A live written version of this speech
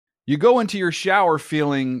You go into your shower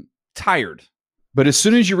feeling tired, but as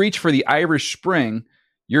soon as you reach for the Irish Spring,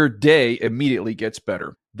 your day immediately gets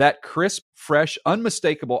better. That crisp, fresh,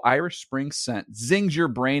 unmistakable Irish Spring scent zings your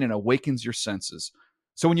brain and awakens your senses.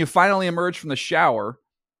 So when you finally emerge from the shower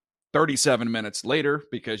 37 minutes later,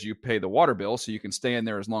 because you pay the water bill so you can stay in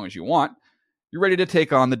there as long as you want, you're ready to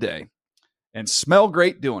take on the day and smell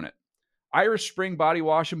great doing it. Irish Spring Body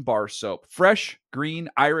Wash and Bar Soap. Fresh, green,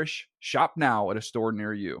 Irish. Shop now at a store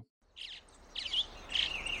near you.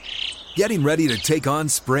 Getting ready to take on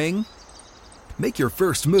spring? Make your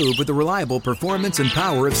first move with the reliable performance and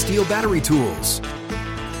power of Steel battery tools.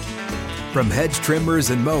 From hedge trimmers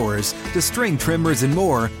and mowers to string trimmers and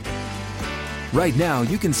more, right now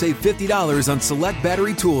you can save $50 on select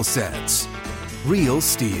battery tool sets. Real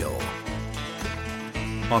Steel.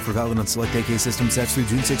 Offer valid on select AK system sets through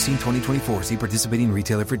June 16, 2024. See participating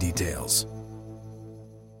retailer for details.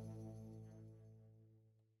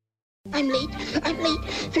 I'm late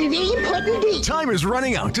for a very important date. Time is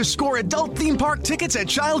running out to score adult theme park tickets at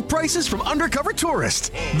child prices from Undercover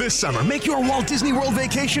Tourist. This summer, make your Walt Disney World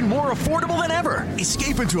vacation more affordable than ever.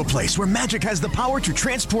 Escape into a place where magic has the power to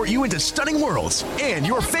transport you into stunning worlds and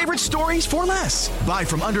your favorite stories for less. Buy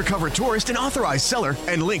from Undercover Tourist, an authorized seller,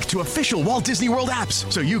 and link to official Walt Disney World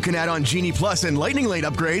apps so you can add on Genie Plus and Lightning Lane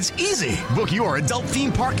upgrades easy. Book your adult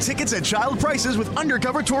theme park tickets at child prices with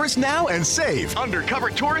Undercover Tourist now and save.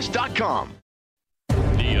 UndercoverTourist.com.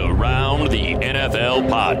 The Around the NFL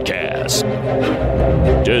podcast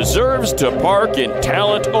deserves to park in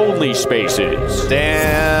talent-only spaces.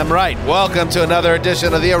 Damn right. Welcome to another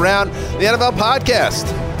edition of the Around the NFL podcast.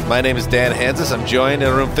 My name is Dan Hansis. I'm joined in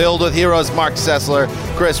a room filled with heroes Mark Sessler,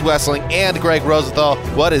 Chris Wessling, and Greg Rosenthal.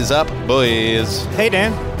 What is up, boys? Hey,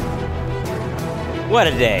 Dan. What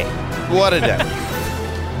a day. What a day.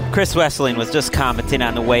 Chris Wessling was just commenting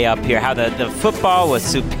on the way up here how the football was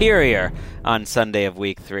superior on Sunday of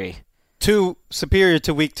Week 3. Superior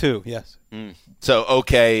to Week 2, yes. So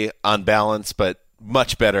okay on balance, but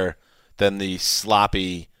much better than the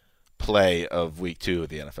sloppy play of Week 2 of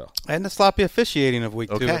the NFL. And the sloppy officiating of Week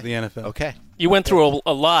 2 of the NFL. Okay. You went through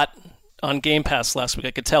a lot on Game Pass last week.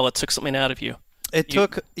 I could tell it took something out of you.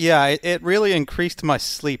 It really increased my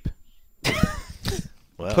sleep.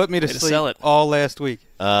 Well, put me to sleep all last week.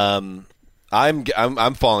 I'm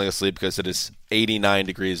falling asleep because it is 89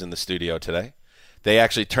 degrees in the studio today. They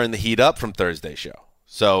actually turned the heat up from Thursday's show.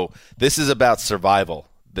 So this is about survival,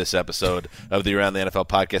 this episode of the Around the NFL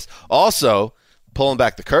podcast. Also, pulling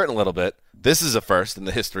back the curtain a little bit, this is a first in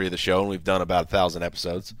the history of the show, and we've done about 1,000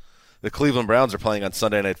 episodes. The Cleveland Browns are playing on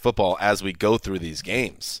Sunday Night Football as we go through these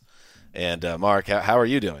games. And, Mark, how are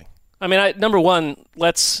you doing? I mean, number one,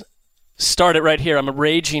 let's start it right here. I'm a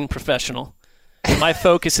raging professional. My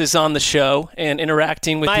focus is on the show and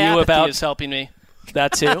interacting with you about is helping me.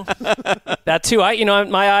 That too. That too.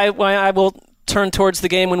 My eye will turn towards the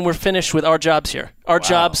game when we're finished with our jobs here. Our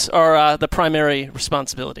jobs are the primary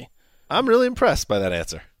responsibility. I'm really impressed by that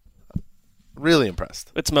answer. Really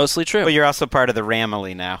impressed. It's mostly true. Well, you're also part of the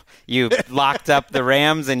Ramily now. You locked up the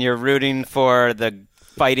Rams and you're rooting for the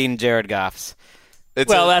fighting Jared Goffs. It's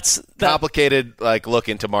that's complicated look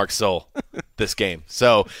into Mark's soul, this game.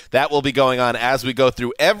 So that will be going on as we go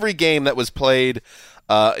through every game that was played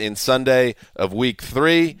in Sunday of Week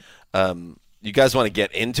 3. You guys want to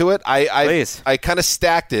get into it? Please. I kind of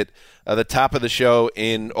stacked it at the top of the show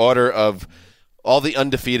in order of all the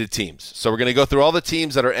undefeated teams. So we're going to go through all the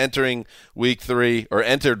teams that are entering Week 3 or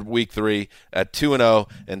entered Week 3 at 2-0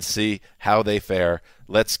 and see how they fare.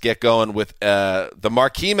 Let's get going with the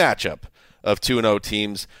marquee matchup of 2-0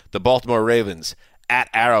 teams, the Baltimore Ravens at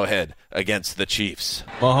Arrowhead against the Chiefs.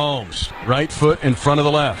 Mahomes, right foot in front of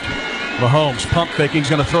the left. Mahomes, pump faking, he's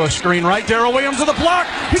going to throw a screen right. Darrell Williams to the block.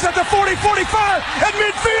 He's at the 40, 45, at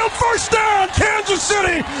midfield, first down, Kansas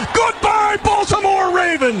City. Goodbye, Baltimore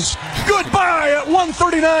Ravens. Goodbye at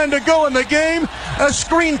 1:39 to go in the game. A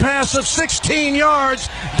screen pass of 16 yards,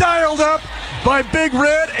 dialed up by Big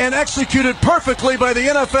Red and executed perfectly by the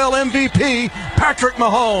NFL MVP, Patrick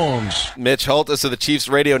Mahomes. Mitch Holthus of the Chiefs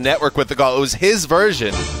Radio Network with the call. It was his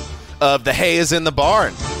version of the hay is in the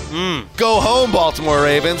barn. Go home, Baltimore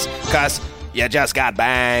Ravens, because you just got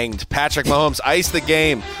banged. Patrick Mahomes iced the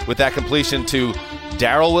game with that completion to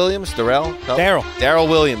Darrell Williams. Darrell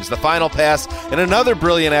Williams, the final pass, and another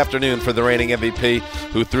brilliant afternoon for the reigning MVP,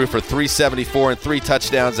 who threw for 374 and 3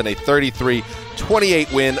 touchdowns in a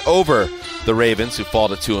 33-28 win over the Ravens, who fall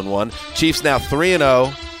to 2-1. Chiefs now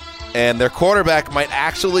 3-0, and their quarterback might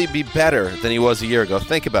actually be better than he was a year ago.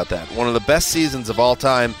 Think about that. One of the best seasons of all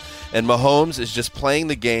time, and Mahomes is just playing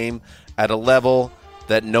the game at a level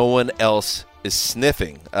that no one else is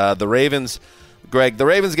sniffing. The Ravens Greg, the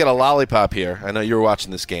Ravens get a lollipop here. I know you were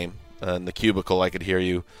watching this game in the cubicle. I could hear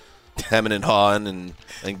you hemming and hawing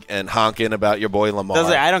and honking about your boy Lamar.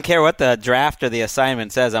 I don't care what the draft or the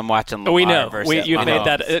assignment says. I'm watching Lamar. We know. You've made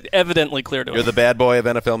that evidently clear to us. You're the bad boy of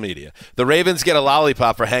NFL media. The Ravens get a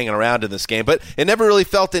lollipop for hanging around in this game, but it never really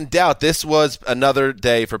felt in doubt. This was another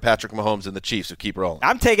day for Patrick Mahomes and the Chiefs who keep rolling.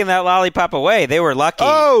 I'm taking that lollipop away. They were lucky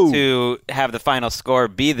to have the final score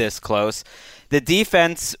be this close. The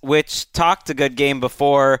defense, which talked a good game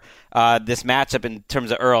before this matchup in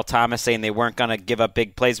terms of Earl Thomas saying they weren't going to give up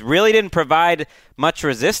big plays, really didn't provide much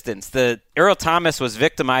resistance. Earl Thomas was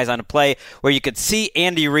victimized on a play where you could see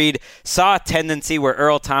Andy Reid saw a tendency where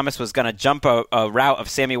Earl Thomas was going to jump a route of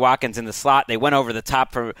Sammy Watkins in the slot. They went over the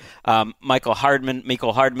top for Mecole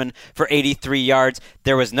Hardman for 83 yards.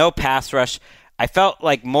 There was no pass rush. I felt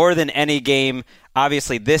like more than any game,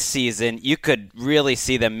 obviously this season, you could really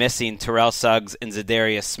see them missing Terrell Suggs and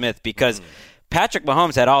Zadarius Smith because Patrick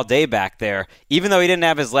Mahomes had all day back there. Even though he didn't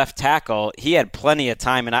have his left tackle, he had plenty of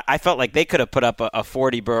time, and I felt like they could have put up a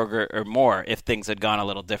 40-burger or more if things had gone a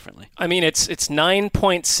little differently. I mean, it's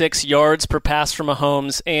 9.6 yards per pass from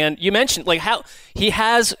Mahomes, and you mentioned like how he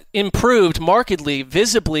has improved markedly,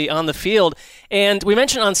 visibly on the field. And we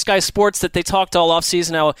mentioned on Sky Sports that they talked all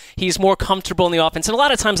offseason how he's more comfortable in the offense. And a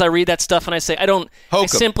lot of times I read that stuff and I say, I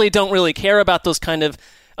simply don't really care about those kind of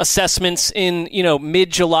assessments in,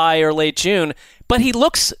 mid-July or late June, but he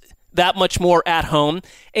looks that much more at home,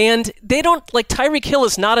 and they don't, like, Tyreek Hill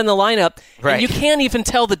is not in the lineup, right. And you can't even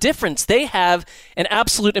tell the difference. They have an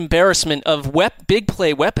absolute embarrassment of big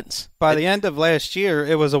play weapons. By the end of last year,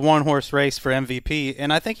 it was a one-horse race for MVP,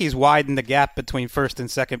 and I think he's widened the gap between first and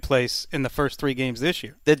second place in the first 3 games this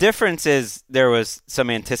year. The difference is there was some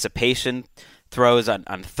anticipation throws on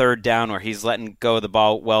third down where he's letting go of the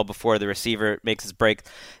ball well before the receiver makes his break.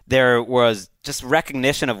 There was just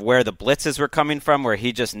recognition of where the blitzes were coming from, where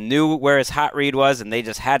he just knew where his hot read was, and they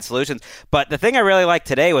just had solutions. But the thing I really liked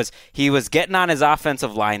today was he was getting on his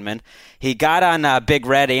offensive lineman. He got on Big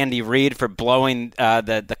Red Andy Reid for blowing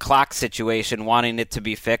the clock situation, wanting it to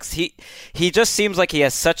be fixed. He just seems like he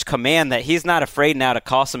has such command that he's not afraid now to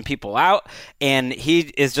call some people out, and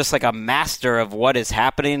he is just like a master of what is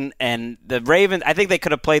happening. And the Ravens, I think they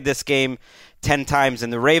could have played this game 10 times,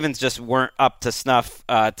 and the Ravens just weren't up to snuff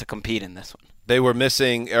to compete in this one. They were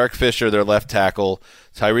missing Eric Fisher, their left tackle,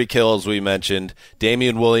 Tyreek Hill, as we mentioned,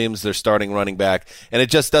 Damian Williams, their starting running back, and it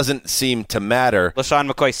just doesn't seem to matter. LaShawn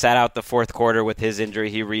McCoy sat out the fourth quarter with his injury.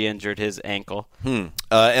 He re-injured his ankle. And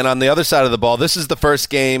on the other side of the ball, this is the first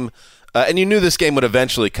game, and you knew this game would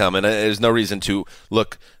eventually come, and there's no reason to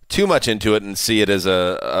look too much into it and see it as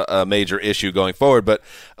a major issue going forward. But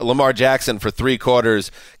Lamar Jackson for 3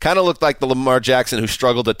 quarters kind of looked like the Lamar Jackson who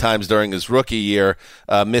struggled at times during his rookie year,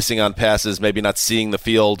 missing on passes, maybe not seeing the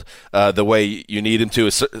field the way you need him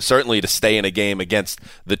to, certainly to stay in a game against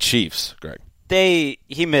the Chiefs, Greg.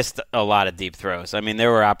 He missed a lot of deep throws. I mean, there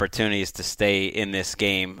were opportunities to stay in this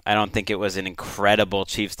game. I don't think it was an incredible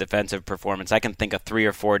Chiefs defensive performance. I can think of 3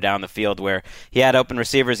 or 4 down the field where he had open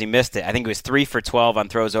receivers, he missed it. I think it was 3 for 12 on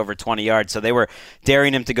throws over 20 yards, so they were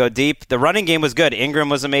daring him to go deep. The running game was good. Ingram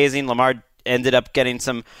was amazing. Lamar ended up getting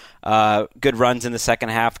some good runs in the second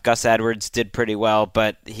half. Gus Edwards did pretty well,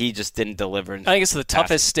 but he just didn't deliver. I think it's the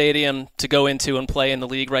toughest stadium to go into and play in the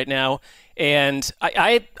league right now. And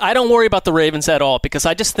I don't worry about the Ravens at all because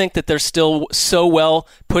I just think that they're still so well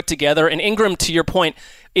put together. And Ingram, to your point,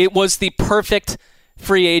 it was the perfect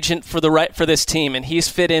free agent for this team, and he's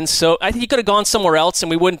fit in. So I think he could have gone somewhere else, and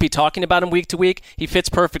we wouldn't be talking about him week to week. He fits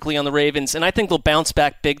perfectly on the Ravens, and I think they'll bounce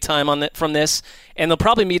back big time from this, and they'll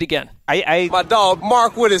probably meet again. My dog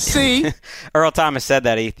Mark with a C. Earl Thomas said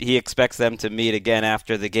that he expects them to meet again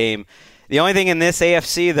after the game. The only thing in this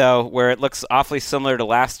AFC, though, where it looks awfully similar to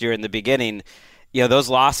last year in the beginning, those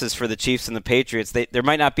losses for the Chiefs and the Patriots, there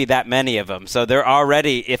might not be that many of them. So they're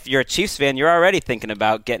already, if you're a Chiefs fan, you're already thinking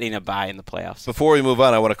about getting a bye in the playoffs. Before we move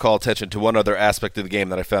on, I want to call attention to one other aspect of the game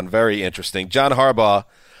that I found very interesting. John Harbaugh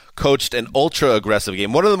coached an ultra-aggressive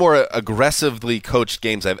game, one of the more aggressively coached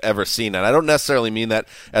games I've ever seen. And I don't necessarily mean that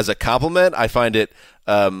as a compliment. I find it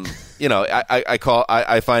I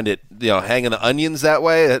find it, hanging the onions that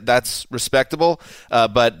way. That's respectable.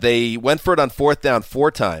 But they went for it on 4th down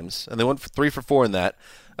 4 times, and they went for 3 for 4 in that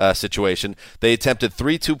situation. They attempted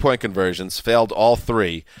 3 two-point conversions, failed all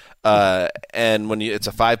 3. And when it's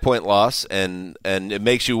a 5-point loss, and it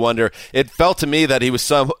makes you wonder. It felt to me that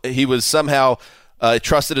he was somehow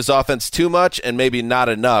trusted his offense too much and maybe not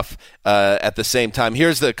enough at the same time.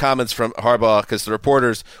 Here's the comments from Harbaugh because the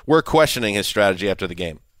reporters were questioning his strategy after the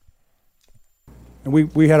game. And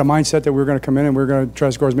we had a mindset that we were going to come in and we were going to try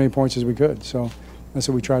to score as many points as we could. So that's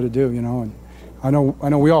what we tried to do, And I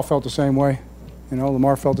know we all felt the same way.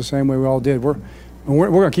 Lamar felt the same way. We all did. We're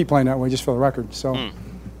going to keep playing that way, just for the record. So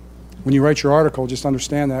when you write your article, just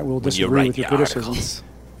understand that we'll disagree with your criticism.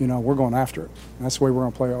 We're going after it. That's the way we're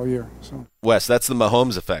going to play all year. So, Wes, that's the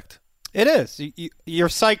Mahomes effect. It is. You're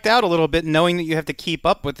psyched out a little bit knowing that you have to keep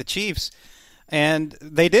up with the Chiefs, and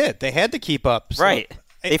they did. They had to keep up. So right.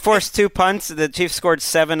 They forced 2 punts. The Chiefs scored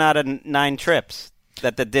 7 out of 9 trips.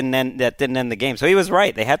 That didn't end the game. So he was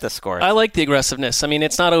right. They had to score. I like the aggressiveness. I mean,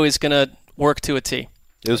 it's not always going to work to a T.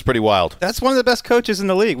 It was pretty wild. That's one of the best coaches in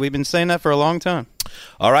the league. We've been saying that for a long time.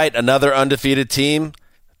 All right, another undefeated team.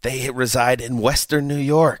 They reside in Western New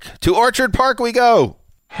York. To Orchard Park we go.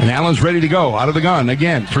 And Allen's ready to go out of the gun.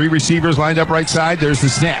 Again, 3 receivers lined up right side. There's the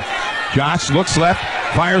snap. Josh looks left,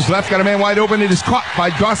 fires left, got a man wide open. It is caught by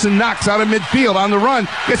Dawson Knox out of midfield on the run.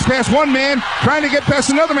 Gets past one man, trying to get past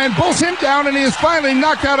another man, pulls him down, and he is finally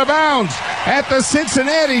knocked out of bounds at the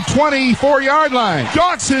Cincinnati 24-yard line.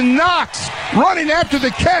 Dawson Knox running after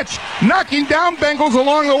the catch, knocking down Bengals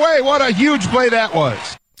along the way. What a huge play that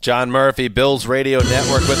was. John Murphy, Bills Radio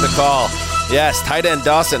Network with the call. Yes, tight end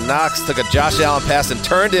Dawson Knox took a Josh Allen pass and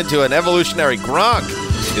turned into an evolutionary Gronk.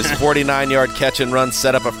 His 49-yard catch and run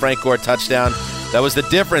set up a Frank Gore touchdown. That was the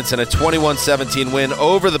difference in a 21-17 win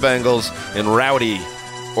over the Bengals in rowdy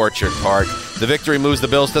Orchard Park. The victory moves the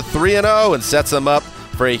Bills to 3-0 and sets them up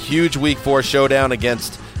for a huge Week 4 showdown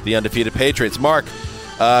against the undefeated Patriots. Mark,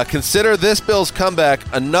 consider this Bills comeback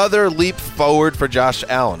another leap forward for Josh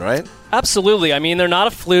Allen, right? Absolutely. I mean, they're not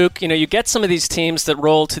a fluke. You get some of these teams that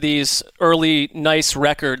roll to these early nice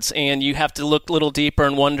records, and you have to look a little deeper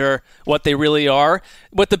and wonder what they really are.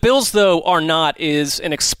 What the Bills, though, are not is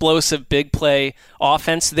an explosive big play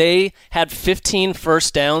offense. They had 15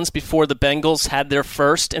 first downs before the Bengals had their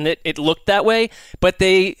first, and it looked that way, but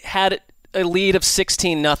they had a lead of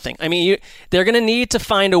 16-0. I mean, they're going to need to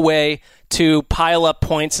find a way to pile up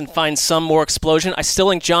points and find some more explosion. I still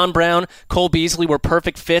think John Brown, Cole Beasley were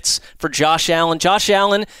perfect fits for Josh Allen. Josh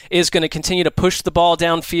Allen is going to continue to push the ball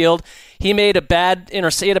downfield. He made a bad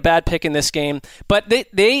pick in this game, but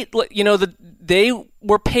they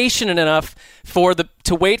were patient enough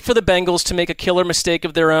to wait for the Bengals to make a killer mistake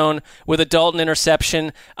of their own with a Dalton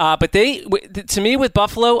interception. But to me, with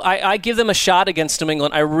Buffalo, I give them a shot against New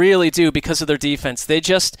England. I really do, because of their defense. They're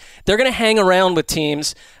going to hang around with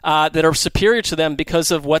teams that are superior to them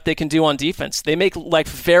because of what they can do on defense. They make life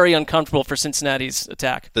very uncomfortable for Cincinnati's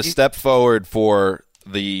attack. The step forward for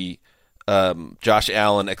the Josh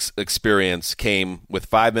Allen experience came with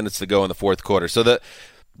 5 minutes to go in the fourth quarter. So the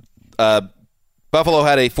Buffalo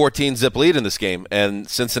had a 14-zip lead in this game, and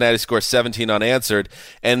Cincinnati scored 17 unanswered,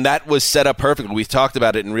 and that was set up perfectly. We talked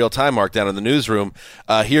about it in real time, Mark, down in the newsroom.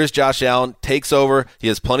 Here's Josh Allen, takes over. He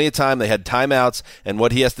has plenty of time. They had timeouts, and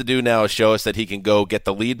what he has to do now is show us that he can go get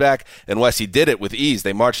the lead back, and Wes, he did it with ease.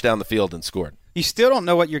 They marched down the field and scored. You still don't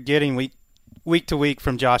know what you're getting week to week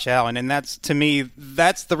from Josh Allen, and that's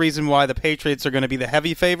the reason why the Patriots are going to be the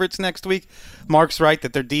heavy favorites next week. Mark's right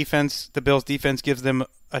that their defense, the Bills' defense, gives them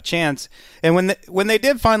a chance. And when they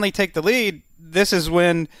did finally take the lead, this is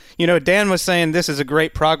when Dan was saying this is a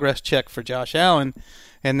great progress check for Josh Allen,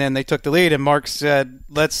 and then they took the lead, and Mark said,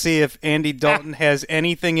 "Let's see if Andy Dalton has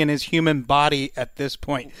anything in his human body at this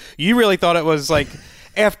point." You really thought it was like,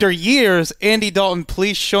 after years, Andy Dalton,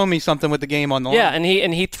 please show me something with the game on the line. Yeah,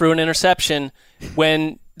 and he threw an interception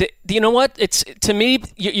when you know what? It's, to me,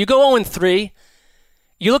 you go 0-3.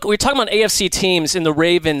 You look. We're talking about AFC teams in the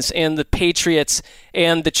Ravens and the Patriots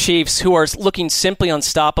and the Chiefs, who are looking simply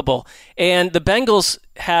unstoppable. And the Bengals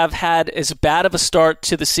have had as bad of a start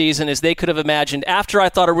to the season as they could have imagined. After I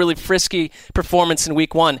thought a really frisky performance in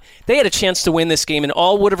Week 1, they had a chance to win this game, and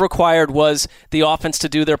all would have required was the offense to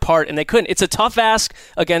do their part, and they couldn't. It's a tough ask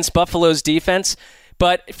against Buffalo's defense.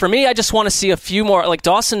 But for me, I just want to see a few more. Like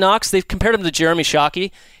Dawson Knox, they've compared him to Jeremy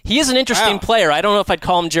Shockey. He is an interesting player. I don't know if I'd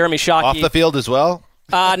call him Jeremy Shockey. Off the field as well?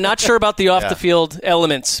 Not sure about the off-the-field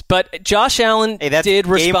elements, but Josh Allen did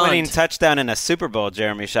respond. Game-winning touchdown in a Super Bowl,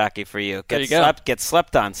 Jeremy Shockey, for you. Gets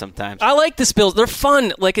slept on sometimes. I like this Bills. They're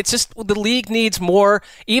fun. Like, it's just the league needs more.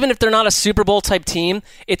 Even if they're not a Super Bowl-type team,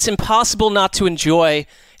 it's impossible not to enjoy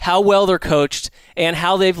how well they're coached and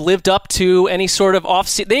how they've lived up to any sort of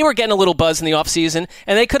off-season. They were getting a little buzz in the off-season,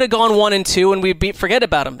 and they could have gone 1-2, and we'd forget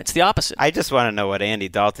about them. It's the opposite. I just want to know what Andy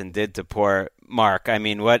Dalton did to poor Mark. I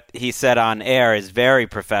mean, what he said on air is very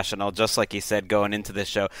professional, just like he said going into the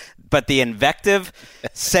show. But the invective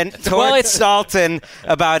sent towards Dalton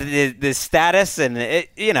about the status, and it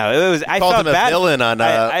was. I called felt him bad. A villain on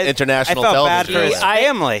international television. I felt bad for his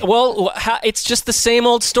family. Well, it's just the same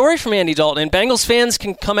old story from Andy Dalton. And Bengals fans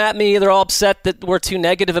can come at me; they're all upset that we're too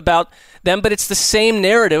negative about them, but it's the same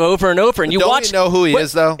narrative over and over. And Don't you know who he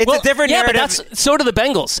is, though? It's a different narrative. But so do the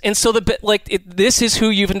Bengals, and so this is who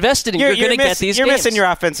you've invested in. You're going to get these. You're games. missing your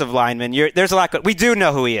offensive lineman. There's a lot. We do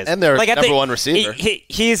know who he is, and they're number one receiver.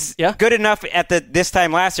 He's good enough. At this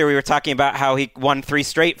time last year, we were talking about how he won 3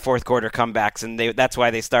 straight fourth quarter comebacks, and that's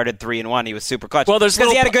why they started 3-1. He was super clutch. Well, because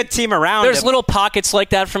he had a good team around. There's him. little pockets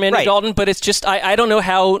like that from Andy Dalton, but it's just I don't know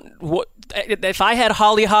how. If I had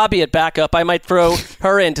Holly Hobby at backup, I might throw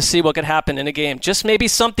her in to see what could happen in a game. Just maybe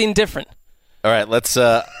something different. All right, let's.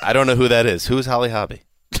 I don't know who that is. Who is Holly Hobby?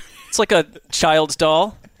 It's like a child's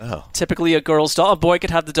doll. Oh. Typically a girl's doll. A boy could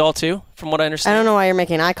have the doll too, from what I understand. I don't know why you're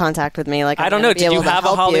making eye contact with me. I don't know. Did you have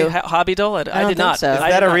a Hobby doll? I did not. So. Is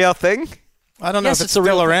that a real thing? I don't know if it's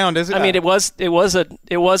still around, is it? I mean, it was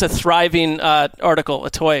a thriving article, a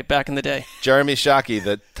toy back in the day. Jeremy Shockey,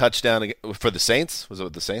 the touchdown for the Saints. Was it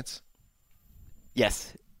with the Saints?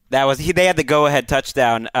 Yes. That was they had the go-ahead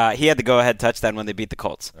touchdown. He had the go-ahead touchdown when they beat the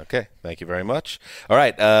Colts. Okay, thank you very much. All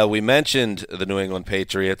right, we mentioned the New England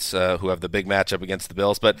Patriots, who have the big matchup against the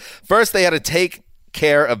Bills. But first, they had to take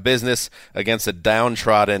care of business against a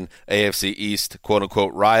downtrodden AFC East,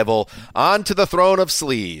 quote-unquote, rival. On to the throne of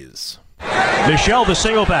sleaze. Michel, the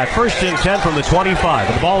single back, 1st and 10 from the 25.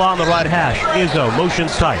 And the ball on the right hash. Izzo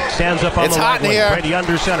motions tight, stands up on the right wing. Brady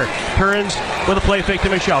under center, turns with a play fake to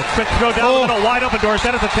Michel. Quick throw down the middle, wide open.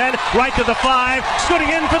 Dorsett at the 10, right to the 5, scooting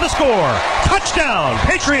in for the score. Touchdown,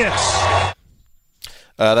 Patriots!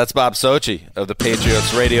 That's Bob Sochi of the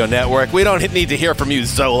Patriots Radio Network. We don't need to hear from you,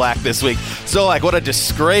 Zolak, this week. Zolak, what a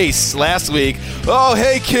disgrace last week. Oh,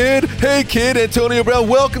 hey, kid, Antonio Brown,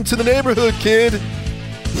 welcome to the neighborhood, kid.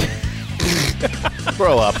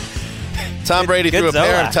 Grow up. Tom Brady threw a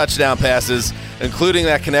pair of touchdown passes, including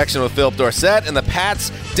that connection with Philip Dorsett, and the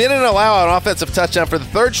Pats didn't allow an offensive touchdown for the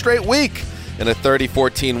 3rd straight week in a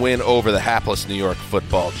 30-14 win over the hapless New York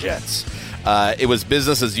Football Jets. It was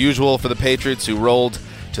business as usual for the Patriots, who rolled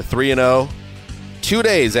to 3-0 2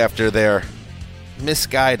 days after their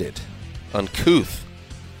misguided, uncouth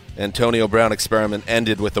Antonio Brown experiment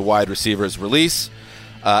ended with the wide receiver's release.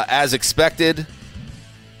 As expected,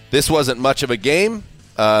 this wasn't much of a game.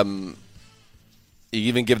 You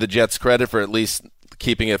even give the Jets credit for at least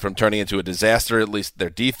keeping it from turning into a disaster, at least their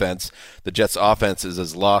defense. The Jets' offense is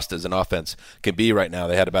as lost as an offense can be right now.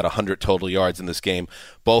 They had about 100 total yards in this game.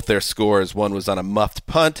 Both their scores, one was on a muffed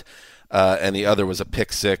punt, and the other was a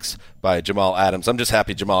pick six by Jamal Adams. I'm just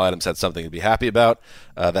happy Jamal Adams had something to be happy about.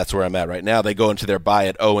 That's where I'm at right now. They go into their bye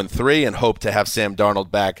at 0-3 and hope to have Sam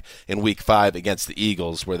Darnold back in Week 5 against the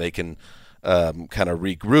Eagles, where they can kind of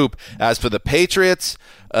regroup. As for the Patriots,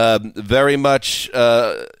 very much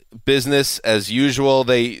business as usual.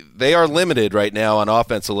 They are limited right now on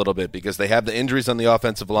offense a little bit because they have the injuries on the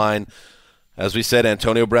offensive line. As we said,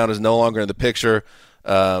 Antonio Brown is no longer in the picture.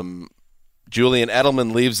 Julian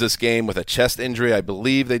Edelman leaves this game with a chest injury. I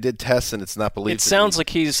believe they did tests, and it's not believed. It sounds like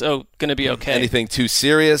he's going to be okay. Anything too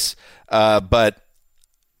serious, but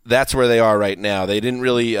that's where they are right now. They didn't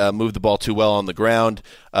really move the ball too well on the ground.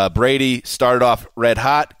 Brady started off red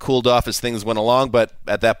hot, cooled off as things went along, but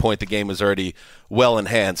at that point the game was already well in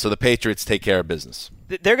hand. So the Patriots take care of business.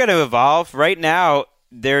 They're going to evolve. Right now,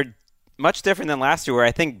 they're much different than last year, where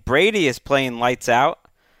I think Brady is playing lights out,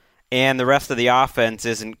 and the rest of the offense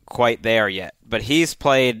isn't quite there yet. But he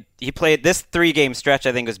played this 3-game stretch,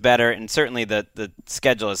 I think, was better, and certainly the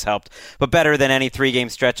schedule has helped, but better than any 3-game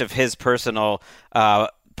stretch of his personal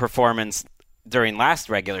performance during last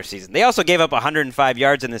regular season. They also gave up 105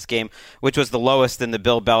 yards in this game, which was the lowest in the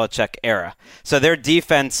Bill Belichick era. So their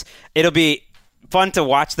defense, it'll be fun to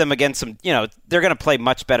watch them against some, they're going to play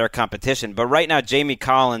much better competition. But right now, Jamie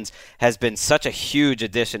Collins has been such a huge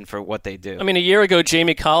addition for what they do. I mean, a year ago,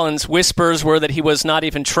 Jamie Collins, whispers were that he was not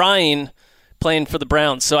even trying playing for the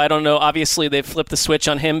Browns. So I don't know. Obviously, they've flipped the switch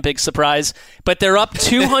on him. Big surprise. But they're up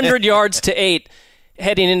 200 yards to 8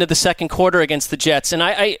 heading into the second quarter against the Jets. And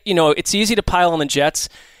I it's easy to pile on the Jets,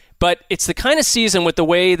 but it's the kind of season with the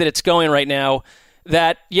way that it's going right now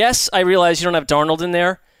that, yes, I realize you don't have Darnold in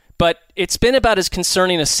there, but it's been about as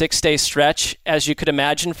concerning a 6-day stretch as you could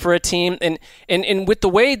imagine for a team. And with the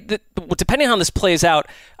way that, depending on how this plays out,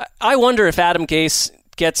 I wonder if Adam Gase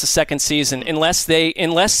gets a second season unless they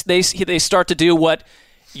start to do what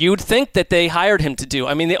you'd think that they hired him to do.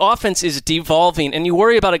 I mean, the offense is devolving, and you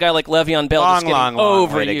worry about a guy like Le'Veon Bell just getting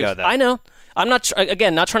overused. Go, I know. I'm not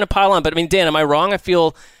not trying to pile on, but I mean, Dan, am I wrong? I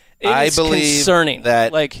feel it's concerning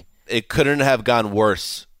that it couldn't have gone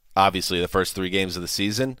worse. Obviously, the first 3 games of the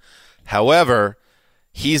season. However,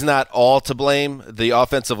 he's not all to blame. The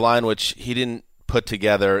offensive line, which he didn't put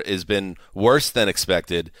together, has been worse than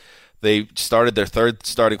expected. They started their 3rd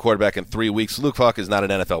starting quarterback in 3 weeks. Luke Falk is not an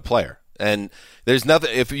NFL player. And there's nothing.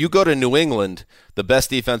 If you go to New England, the best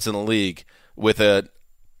defense in the league, with a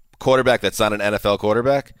quarterback that's not an NFL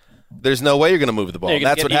quarterback, there's no way you're going to move the ball.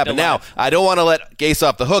 That's what happened. Now, I don't want to let Gase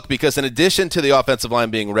off the hook because in addition to the offensive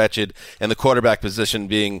line being wretched and the quarterback position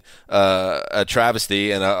being a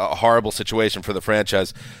travesty and a horrible situation for the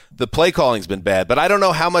franchise, the play calling's been bad. But I don't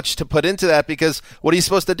know how much to put into that because what are you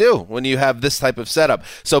supposed to do when you have this type of setup?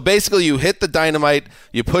 So basically you hit the dynamite,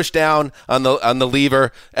 you push down on the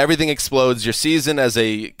lever, everything explodes. Your season as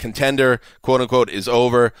a contender, quote-unquote, is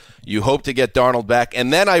over. You hope to get Darnold back.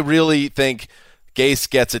 And then I really think Gase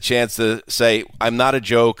gets a chance to say, I'm not a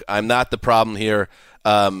joke. I'm not the problem here.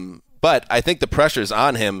 But I think the pressure's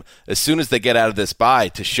on him as soon as they get out of this bye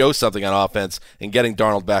to show something on offense, and getting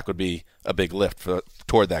Darnold back would be a big lift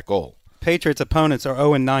toward that goal. Patriots opponents are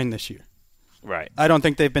 0-9 this year. Right. I don't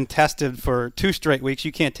think they've been tested for 2 straight weeks.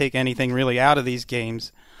 You can't take anything really out of these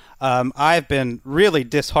games. I've been really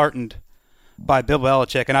disheartened by Bill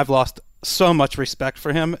Belichick, and I've lost so much respect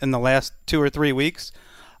for him in the last 2 or 3 weeks.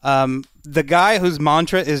 The guy whose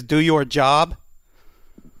mantra is do your job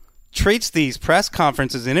treats these press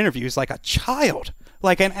conferences and interviews like a child,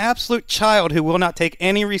 like an absolute child who will not take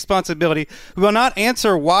any responsibility, who will not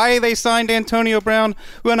answer why they signed Antonio Brown,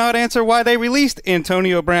 who will not answer why they released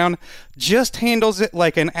Antonio Brown, just handles it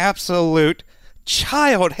like an absolute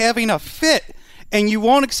child having a fit. And you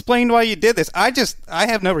won't explain why you did this. I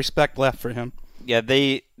have no respect left for him. Yeah,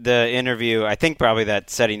 the interview, I think probably that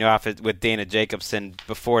setting off with Dana Jacobson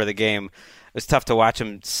before the game, it was tough to watch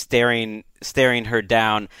him staring her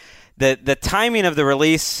down. The timing of the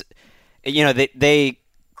release, they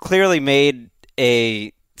clearly made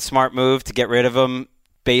a smart move to get rid of him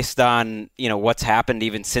based on what's happened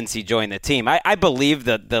even since he joined the team. I believe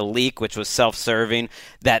the leak, which was self-serving,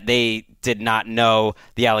 that they did not know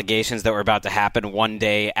the allegations that were about to happen one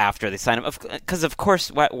day after they signed him. Because of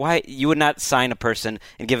course, why you would not sign a person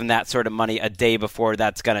and give him that sort of money a day before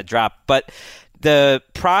that's going to drop. But the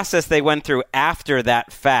process they went through after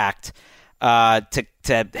that fact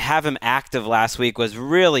to have him active last week was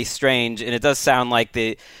really strange, and it does sound like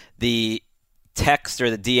the text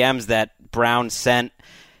or the DMs that Brown sent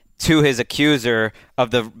to his accuser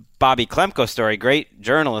of the Bobby Klemko story, great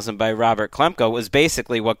journalism by Robert Klemko, was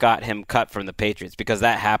basically what got him cut from the Patriots because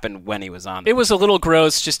that happened when he was on. It was a little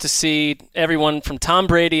gross just to see everyone from Tom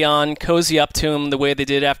Brady on cozy up to him the way they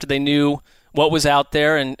did after they knew what was out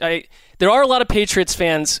there. And there are a lot of Patriots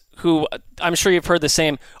fans who, I'm sure you've heard the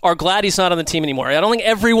same, are glad he's not on the team anymore. I don't think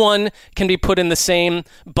everyone can be put in the same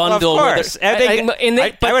bundle. Well, of course.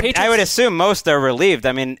 I would assume most are relieved.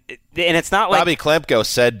 I mean, and it's not like Bobby Klemko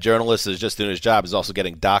said journalist is just doing his job, is also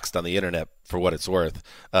getting doxxed on the internet for what it's worth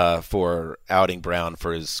for outing Brown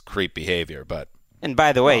for his creep behavior. And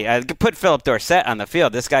by the way, put Philip Dorsett on the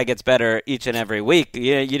field. This guy gets better each and every week.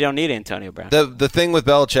 You don't need Antonio Brown. The thing with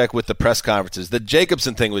Belichick with the press conferences, the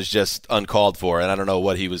Jacobson thing was just uncalled for, and I don't know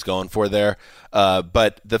what he was going for there.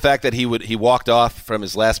 But the fact that he walked off from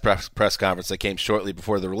his last press conference that came shortly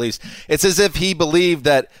before the release, it's as if he believed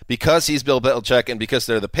that because he's Bill Belichick and because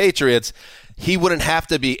they're the Patriots, he wouldn't have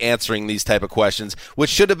to be answering these type of questions,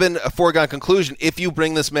 which should have been a foregone conclusion. If you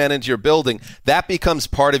bring this man into your building, that becomes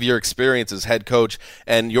part of your experience as head coach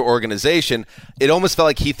and your organization. It almost felt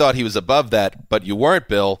like he thought he was above that, but you weren't,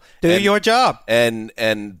 Bill. Do your job. And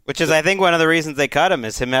which is, I think, one of the reasons they cut him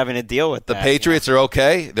is him having to deal with that. The Patriots are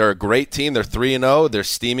okay. They're a great team. They're 3-0. They're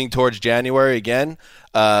steaming towards January again.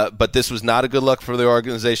 But this was not a good look for the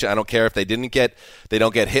organization. I don't care if they don't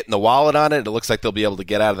get hit in the wallet on it. It looks like they'll be able to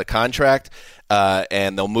get out of the contract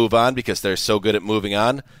and they'll move on because they're so good at moving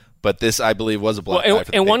on. But this, I believe, was a black eye for the Patriots.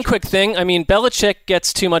 And one quick thing, I mean, Belichick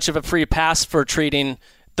gets too much of a free pass for treating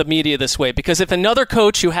the media this way, because if another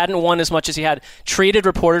coach who hadn't won as much as he had treated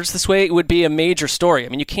reporters this way, it would be a major story. I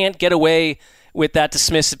mean, you can't get away with that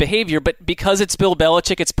dismissive behavior, but because it's Bill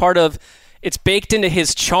Belichick, it's baked into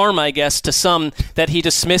his charm, I guess, to some, that he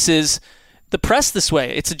dismisses the press this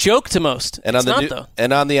way. It's a joke to most. And it's not, though.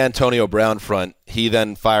 And on the Antonio Brown front, he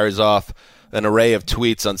then fires off an array of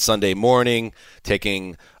tweets on Sunday morning,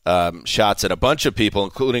 taking shots at a bunch of people,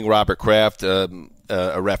 including Robert Kraft, a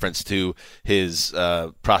reference to his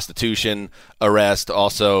prostitution arrest.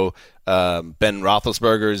 Also, Ben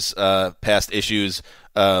Roethlisberger's past issues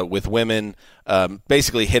with women,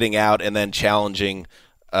 basically hitting out and then challenging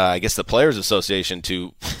I guess the Players Association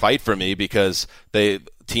to fight for me because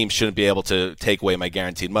teams shouldn't be able to take away my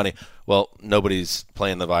guaranteed money. Well, nobody's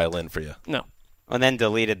playing the violin for you. No. And then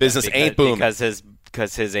deleted business ain't booming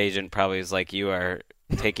because his agent probably was like, you are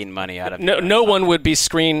taking money out of no one would be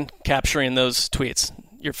screen capturing those tweets.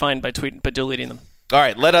 You're fine by deleting them. All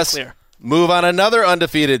right, let us move on. Another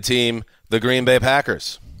undefeated team, the Green Bay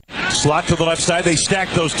Packers. Slot to the left side. They stack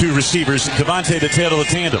those two receivers. Devontae, the tail of the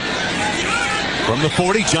tandem. From the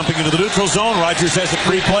 40, jumping into the neutral zone. Rodgers has a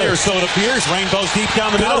free player, so it appears. Rainbows deep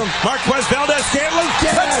down the middle. Marquez Valdez-Scantling.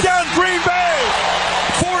 Touchdown, Green Bay!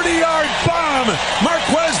 40-yard bomb.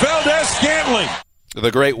 Marquez Valdez-Scantling.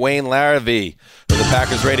 The great Wayne Larrivee of the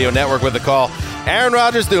Packers Radio Network with the call. Aaron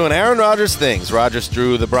Rodgers doing Aaron Rodgers things. Rodgers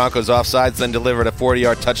drew the Broncos offsides, then delivered a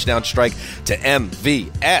 40-yard touchdown strike to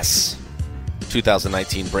MVS.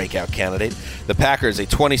 2019 breakout candidate. The Packers a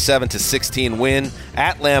 27-16 win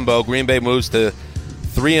at Lambeau. Green Bay moves to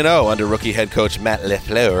 3-0 under rookie head coach Matt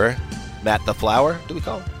LaFleur. Matt the Flower, do we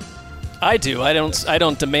call him? I do. I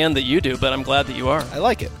don't demand that you do, but I'm glad that you are. I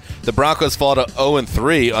like it. The Broncos fall to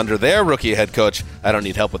 0-3 under their rookie head coach. I don't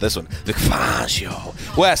need help with this one. Vic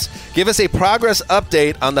Fangio. Wes, give us a progress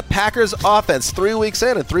update on the Packers offense 3 weeks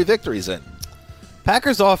in and 3 victories in.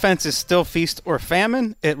 Packers offense is still feast or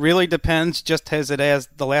famine. It really depends, just as it has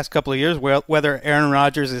the last couple of years, whether Aaron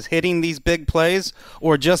Rodgers is hitting these big plays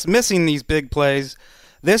or just missing these big plays.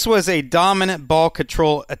 This was a dominant ball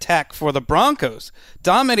control attack for the Broncos.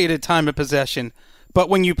 Dominated time of possession. But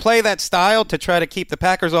when you play that style to try to keep the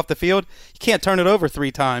Packers off the field, you can't turn it over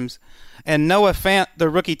 3 times. And Noah Fant, the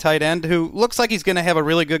rookie tight end, who looks like he's going to have a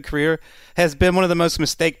really good career, has been one of the most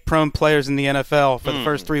mistake-prone players in the NFL for the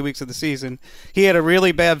first 3 weeks of the season. He had a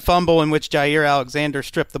really bad fumble in which Jair Alexander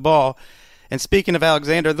stripped the ball. And speaking of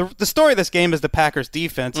Alexander, the story of this game is the Packers'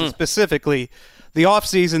 defense, and specifically the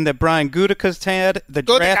offseason that Brian Gutekunst had, the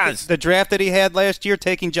draft that he had last year,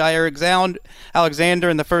 taking Jair Alexander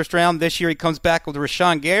in the first round. This year he comes back with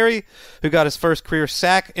Rashawn Gary, who got his first career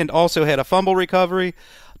sack and also had a fumble recovery.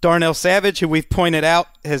 Darnell Savage, who we've pointed out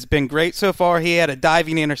has been great so far. He had a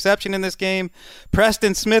diving interception in this game.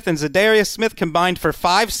 Preston Smith and Zadarius Smith combined for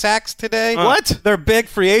 5 sacks today. What? They're big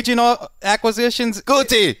free agent acquisitions.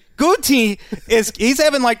 Guti he's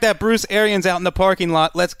having like that Bruce Arians out in the parking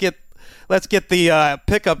lot. Let's get the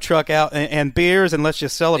pickup truck out and beers and let's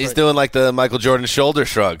just celebrate. He's doing like the Michael Jordan shoulder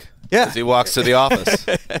shrug. Yeah. As he walks to the office.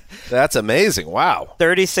 That's amazing. Wow.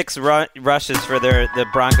 36 rushes for the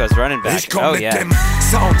Broncos running back. Oh, yeah.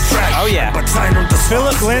 Oh, yeah.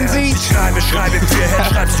 Philip Lindsay. If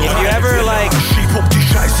you ever, like...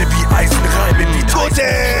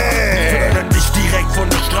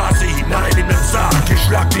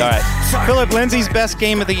 All right. Philip Lindsay's best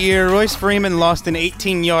game of the year. Royce Freeman lost an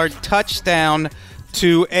 18-yard touchdown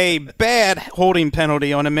to a bad holding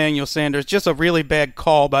penalty on Emmanuel Sanders. Just a really bad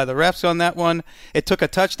call by the refs on that one. It took a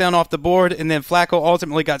touchdown off the board, and then Flacco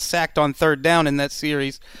ultimately got sacked on 3rd down in that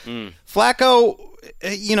series. Flacco,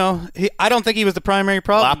 I don't think he was the primary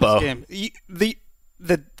problem in this game.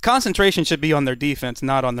 The concentration should be on their defense,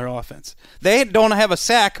 not on their offense. They don't have a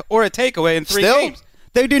sack or a takeaway in 3 games.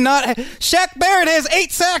 They do not. Shaq Barrett has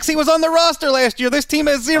 8 sacks. He was on the roster last year. This team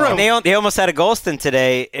has 0. They almost had a Golston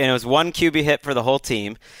today, and it was 1 QB hit for the whole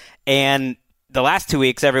team. And the last 2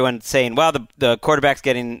 weeks, everyone's saying, well, the quarterback's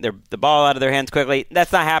getting the ball out of their hands quickly.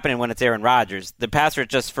 That's not happening when it's Aaron Rodgers. The passer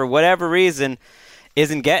just, for whatever reason,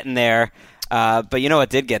 isn't getting there. But you know what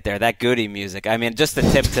did get there? That Goody music. I mean, just the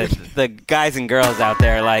tip to the guys and girls out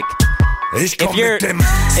there, like... If your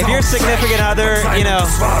significant other, isn't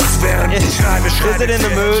in the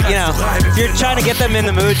mood, if you're trying to get them in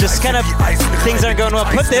the mood, just kind of things aren't going well,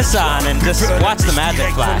 put this on and just watch the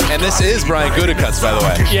magic fly. And this is Brian Gutekunst, by the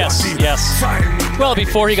way. Yes. Well,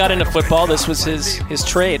 before he got into football, this was his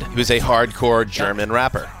trade. He was a hardcore German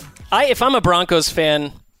rapper. If I'm a Broncos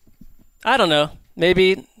fan, I don't know,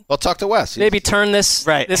 maybe... Well, talk to Wes. Maybe turn this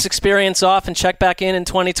experience off and check back in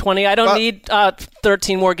 2020. I don't need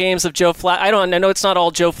 13 more games of Joe Flacco. I know it's not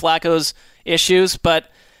all Joe Flacco's issues,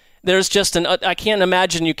 but there's just I can't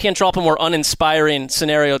imagine you can't drop a more uninspiring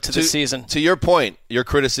scenario to the season. To your point, your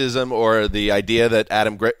criticism or the idea that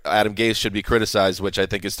Adam Gase should be criticized, which I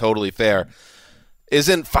think is totally fair.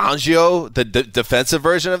 Isn't Fangio the defensive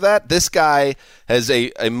version of that? This guy has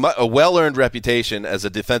a well-earned reputation as a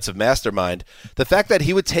defensive mastermind. The fact that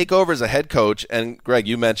he would take over as a head coach, and Greg,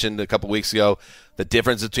 you mentioned a couple weeks ago the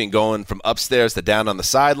difference between going from upstairs to down on the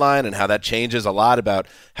sideline and how that changes a lot about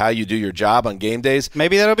how you do your job on game days.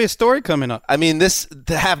 Maybe that'll be a story coming up. I mean,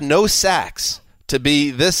 to have no sacks, to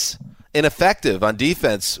be this ineffective on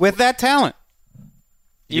defense. With that talent.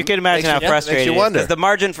 You can imagine how frustrating it is because the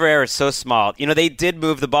margin for error is so small. They did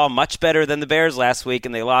move the ball much better than the Bears last week,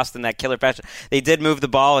 and they lost in that killer fashion. They did move the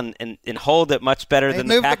ball and hold it much better than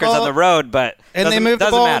the Packers on the road, but they moved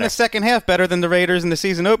the ball in the second half better than the Raiders in the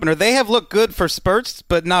season opener. They have looked good for spurts,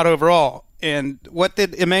 but not overall. And what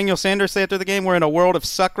did Emmanuel Sanders say after the game? We're in a world of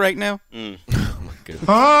suck right now. Oh my goodness.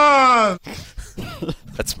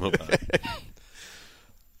 Let's move on.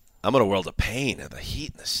 I'm in a world of pain and the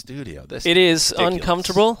heat in the studio. It is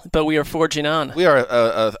uncomfortable, but we are forging on. We are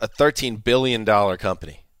a $13 billion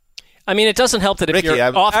company. I mean, it doesn't help that if Ricky, you're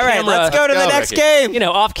off camera. All right, let's go to the next game.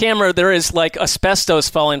 Off camera, there is like asbestos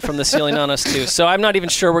falling from the ceiling on us too. So I'm not even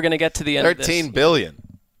sure we're going to get to the end of this. $13 billion.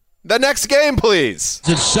 The next game, please.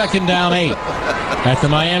 It's second down 8 at the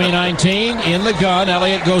Miami 19. In the gun,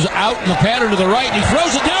 Elliott goes out in the pattern to the right, and he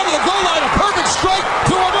throws it down to the goal line. A perfect strike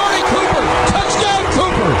to Amari Cooper. Touchdown,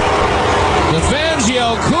 Cooper. The fans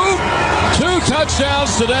yell, Coop. 2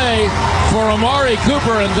 touchdowns today for Amari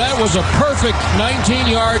Cooper, and that was a perfect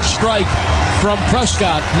 19-yard strike from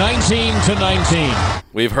Prescott, 19-19.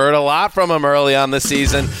 We've heard a lot from him early on this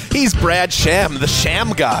season. He's Brad Sham, the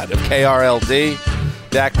Sham God of KRLD.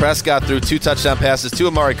 Dak Prescott threw 2 touchdown passes to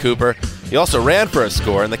Amari Cooper. He also ran for a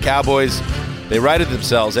score, and the Cowboys, they righted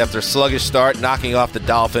themselves after a sluggish start, knocking off the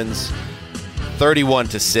Dolphins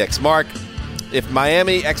 31-6. Mark, if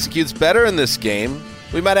Miami executes better in this game,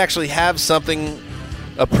 we might actually have something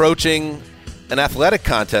approaching an athletic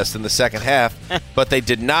contest in the second half, but they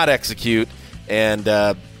did not execute, and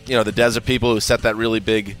the Desert people who set that really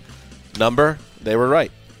big number, they were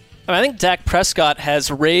right. I think Dak Prescott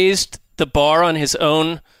has raised the bar on his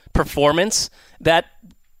own performance. That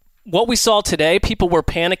what we saw today, people were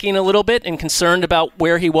panicking a little bit and concerned about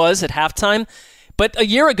where he was at halftime. But a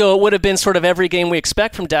year ago, it would have been sort of every game we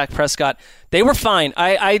expect from Dak Prescott. They were fine.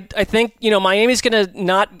 I think Miami's going to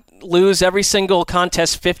not lose every single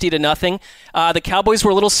contest 50-0. The Cowboys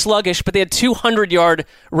were a little sluggish, but they had 200-yard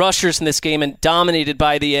rushers in this game and dominated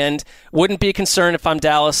by the end. Wouldn't be concerned if I'm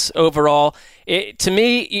Dallas overall. To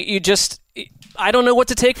me, I don't know what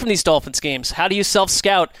to take from these Dolphins games. How do you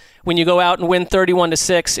self-scout when you go out and win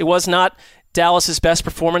 31-6? It was not Dallas's best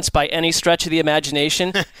performance by any stretch of the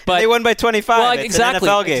imagination, but they won by 25. Well, it's an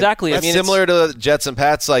NFL game. Exactly. That's similar to the Jets and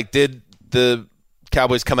Pats. Like, did the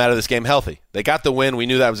Cowboys come out of this game healthy? They got the win. We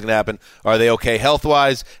knew that was going to happen. Are they okay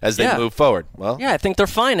health-wise as they move forward? Well, yeah, I think they're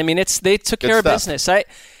fine. I mean, they took care of business. I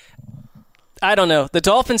don't know. The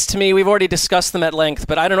Dolphins, to me, we've already discussed them at length,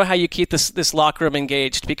 but I don't know how you keep this locker room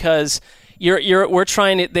engaged because we're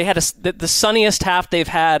trying to. They had the sunniest half they've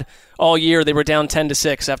had all year. They were down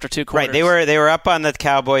 10-6 after 2 quarters. Right. They were up on the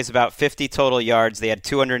Cowboys about 50 total yards. They had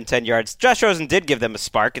 210 yards. Josh Rosen did give them a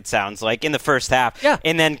spark. It sounds like in the first half. Yeah.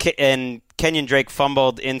 And then Kenyon Drake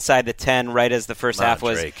fumbled inside the 10 right as the first half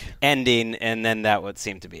was ending, and then that would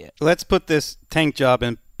seem to be it. Let's put this tank job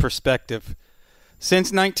in perspective.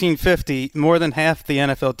 Since 1950, more than half the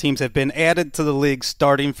NFL teams have been added to the league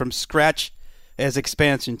starting from scratch as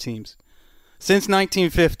expansion teams. Since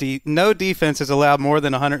 1950, no defense has allowed more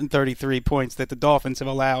than 133 points that the Dolphins have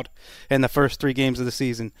allowed in the first 3 games of the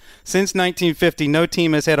season. Since 1950, no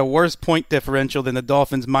team has had a worse point differential than the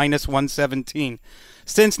Dolphins, minus 117.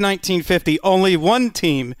 Since 1950, only one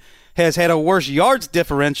team has had a worse yards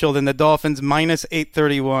differential than the Dolphins, minus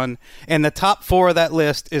 831. And the top 4 of that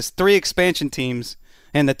list is 3 expansion teams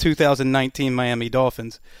and the 2019 Miami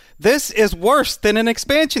Dolphins. This is worse than an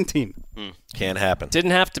expansion team. Can't happen.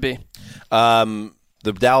 Didn't have to be. The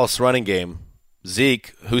Dallas running game,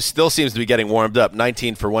 Zeke, who still seems to be getting warmed up,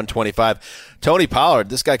 19 for 125. Tony Pollard,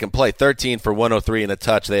 this guy can play, 13 for 103 and a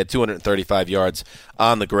touch. They had 235 yards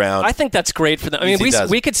on the ground. I think that's great for them. I mean,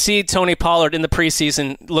 we could see Tony Pollard in the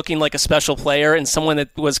preseason looking like a special player and someone that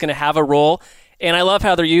was going to have a role. And I love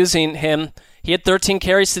how they're using him. He had 13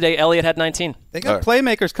 carries today. Elliott had 19. They got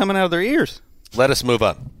playmakers coming out of their ears. Let us move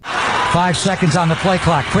on. 5 seconds on the play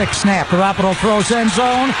clock. Quick snap. Garoppolo throws end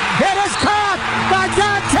zone. It is caught by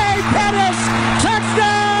Dante Pettis.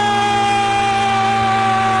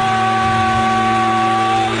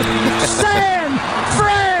 San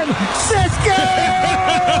Francisco!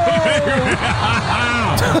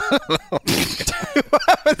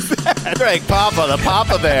 What was that? Greg Papa, the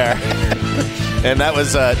Papa Bear. And that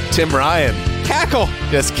was Tim Ryan. Cackle.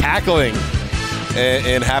 Just cackling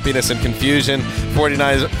in happiness and confusion.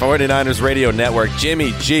 49ers Radio Network.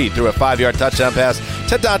 Jimmy G threw a 5-yard touchdown pass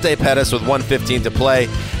to Dante Pettis with 1:15 to play.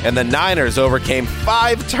 And the Niners overcame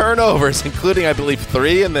 5 turnovers, including, I believe,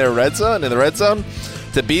 3 in the red zone,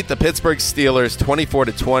 to beat the Pittsburgh Steelers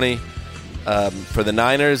 24-20. For the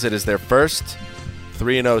Niners, it is their first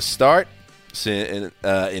 3-0 start in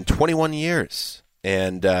 21 years.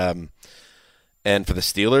 And And for the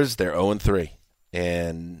Steelers, they're 0-3.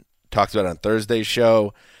 And talked about it on Thursday's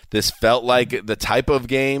show. This felt like the type of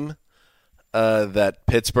game that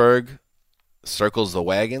Pittsburgh circles the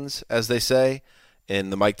wagons, as they say, in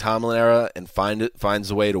the Mike Tomlin era and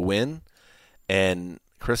finds a way to win. And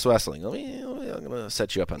Chris Wessling, I'm going to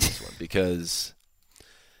set you up on this one because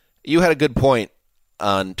you had a good point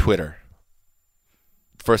on Twitter.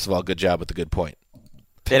 First of all, good job with the good point.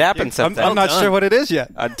 It happened sometimes. I'm not sure what it is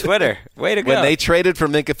yet. On Twitter. Way to go. When they traded for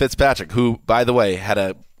Minkah Fitzpatrick, who, by the way, had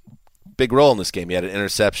a big role in this game. He had an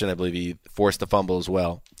interception. I believe he forced a fumble as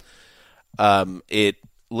well. It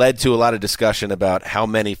led to a lot of discussion about how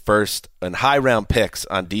many first and high-round picks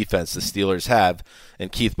on defense the Steelers have. And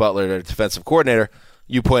Keith Butler, their defensive coordinator,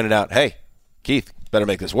 you pointed out, hey, Keith, better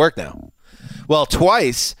make this work now. Well,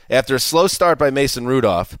 twice, after a slow start by Mason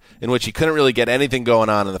Rudolph, in which he couldn't really get anything going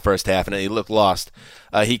on in the first half and he looked lost,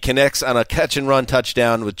 he connects on a catch-and-run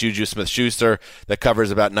touchdown with Juju Smith-Schuster that covers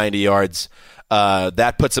about 90 yards.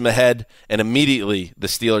 That puts him ahead, and immediately the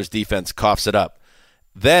Steelers' defense coughs it up.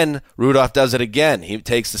 Then Rudolph does it again. He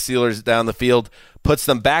takes the Steelers down the field, puts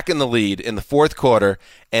them back in the lead in the fourth quarter,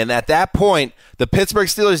 and at that point, the Pittsburgh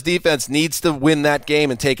Steelers defense needs to win that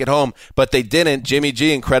game and take it home, but they didn't. Jimmy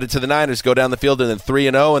G, and credit to the Niners, go down the field and then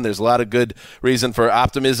 3-0, and there's a lot of good reason for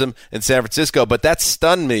optimism in San Francisco, but that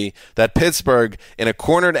stunned me that Pittsburgh, in a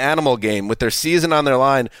cornered animal game with their season on their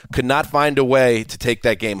line, could not find a way to take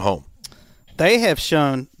that game home. The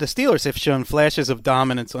Steelers have shown flashes of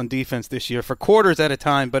dominance on defense this year for quarters at a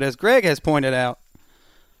time, but as Greg has pointed out,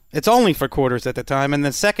 it's only for quarters at a time. In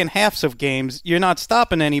the second halves of games, you're not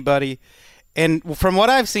stopping anybody. And from what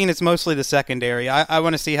I've seen, it's mostly the secondary. I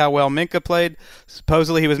want to see how well Minkah played.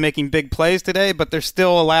 Supposedly he was making big plays today, but they're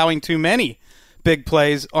still allowing too many big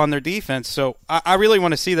plays on their defense. So I really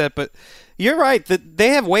want to see that, but you're right that they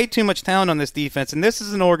have way too much talent on this defense, and this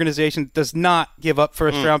is an organization that does not give up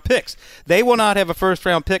first-round picks. They will not have a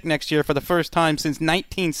first-round pick next year for the first time since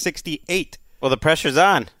 1968. Well, the pressure's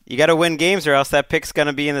on. You got to win games or else that pick's going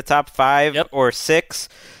to be in the top 5 or 6.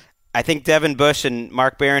 I think Devin Bush and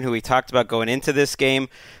Mark Barron, who we talked about going into this game,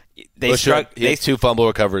 he had 2 fumble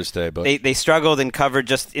recoveries today. But they struggled and covered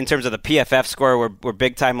just in terms of the PFF score were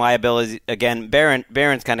big-time liabilities. Again,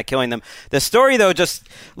 Barron's kind of killing them. The story, though, just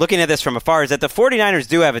looking at this from afar, is that the 49ers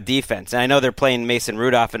do have a defense. And I know they're playing Mason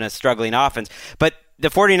Rudolph in a struggling offense, but the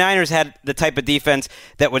 49ers had the type of defense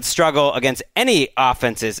that would struggle against any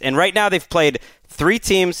offenses. And right now they've played 3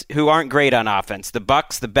 teams who aren't great on offense, the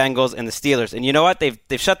Bucs, the Bengals, and the Steelers. And you know what? They've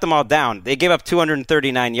shut them all down. They gave up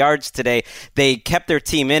 239 yards today. They kept their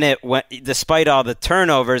team in it despite all the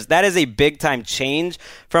turnovers. That is a big-time change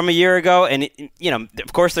from a year ago. And,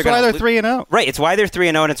 of course they're going to... That's why they're 3-0. Right. It's why they're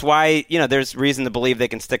 3-0, and it's why, there's reason to believe they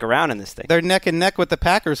can stick around in this thing. They're neck and neck with the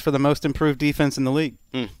Packers for the most improved defense in the league.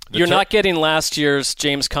 You're not getting last year's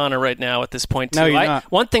James Conner right now at this point, too. No, you're not.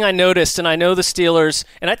 One thing I noticed, and I know the Steelers,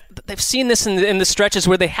 and they've seen this in the stretches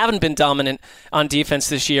where they haven't been dominant on defense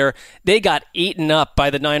this year. They got eaten up by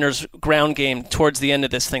the Niners' ground game towards the end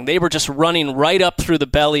of this thing. They were just running right up through the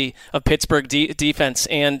belly of Pittsburgh defense,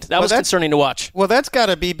 and that was concerning to watch. Well, that's got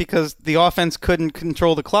to be because the offense couldn't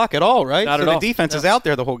control the clock at all, right? Not so at all. The defense is out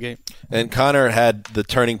there the whole game. And Conner had the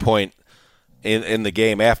turning point in the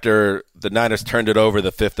game after the Niners turned it over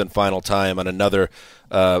the 5th and final time on another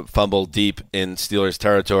fumble deep in Steelers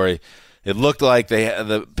territory. It looked like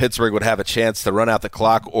the Pittsburgh would have a chance to run out the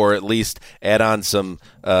clock or at least add on some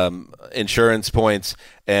insurance points,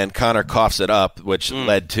 and Conner coughs it up, which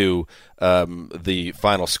led to the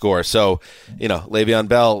final score. So, Le'Veon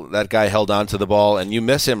Bell, that guy held on to the ball, and you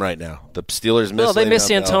miss him right now. The Steelers miss they miss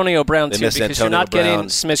Le'Veon Antonio Brown, Bell. too, because you're not getting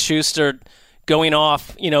Smith-Schuster going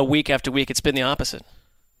off, week after week. It's been the opposite.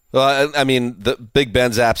 Well, I mean, the Big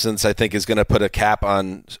Ben's absence, I think, is going to put a cap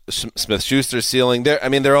on Smith-Schuster's ceiling. They're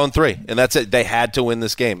 0-3, and that's it. They had to win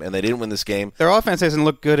this game, and they didn't win this game. Their offense hasn't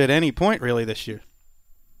looked good at any point, really, this year.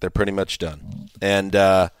 They're pretty much done. And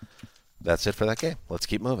that's it for that game. Let's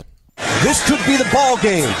keep moving. This could be the ball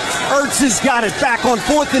game. Ertz has got it back on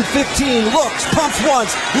 4th and 15. Looks, pumps once,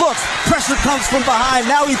 looks, pressure comes from behind.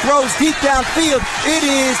 Now he throws deep downfield. It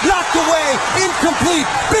is knocked away, incomplete.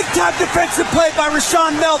 Big time defensive play by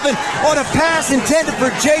Rashawn Melvin on a pass intended for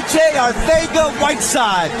J.J.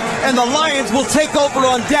 Arcega-Whiteside. And the Lions will take over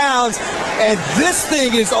on downs. And this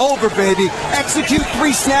thing is over, baby. Execute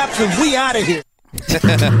 3 snaps and we out of here.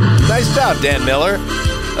 Nice job, Dan Miller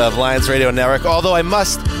of Lions Radio Network. Although I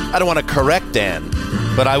don't want to correct Dan,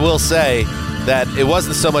 but I will say that it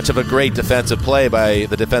wasn't so much of a great defensive play by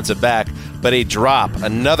the defensive back, but a drop,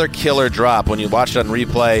 another killer drop when you watch it on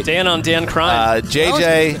replay. Dan on Dan crime.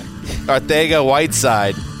 J.J.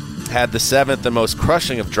 Arcega-Whiteside had the 7th and most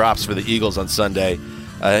crushing of drops for the Eagles on Sunday.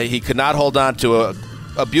 He could not hold on to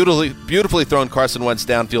a beautifully thrown Carson Wentz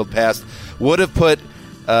downfield pass. Would have put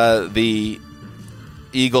the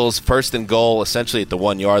Eagles first and goal essentially at the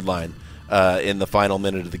 1-yard line in the final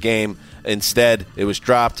minute of the game. Instead, it was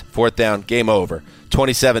dropped, 4th down, game over.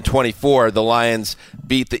 27-24, the Lions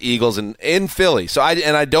beat the Eagles in Philly. So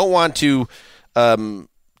I don't want to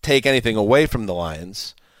take anything away from the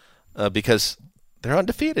Lions because they're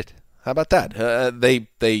undefeated. How about that?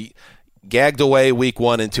 They gagged away week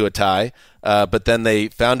 1 into a tie, but then they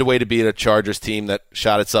found a way to beat a Chargers team that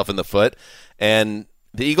shot itself in the foot. And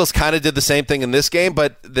the Eagles kind of did the same thing in this game,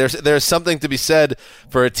 but there's something to be said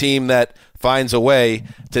for a team that finds a way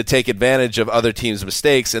to take advantage of other teams'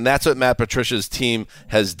 mistakes, and that's what Matt Patricia's team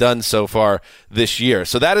has done so far this year.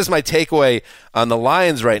 So that is my takeaway on the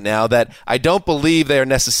Lions right now, that I don't believe they are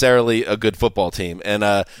necessarily a good football team.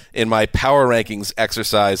 And in my power rankings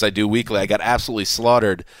exercise I do weekly, I got absolutely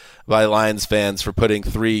slaughtered by Lions fans for putting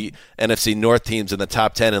 3 NFC North teams in the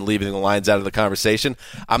top 10 and leaving the Lions out of the conversation.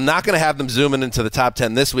 I'm not going to have them zooming into the top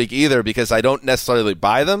 10 this week either because I don't necessarily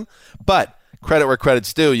buy them, but credit where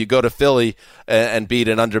credit's due. You go to Philly and beat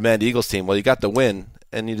an undermanned Eagles team. Well, you got the win,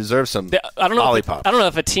 and you deserve some lollipops. I don't know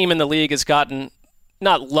if a team in the league has gotten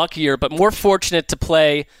not luckier, but more fortunate to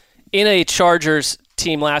play in a Chargers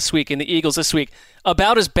team last week and the Eagles this week,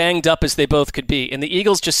 about as banged up as they both could be. And the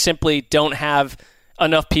Eagles just simply don't have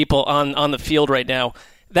enough people on the field right now.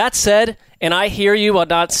 That said, and I hear you about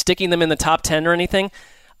not sticking them in the top 10 or anything,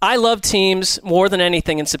 I love teams more than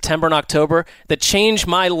anything in September and October that change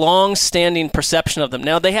my long-standing perception of them.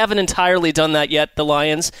 Now, they haven't entirely done that yet, the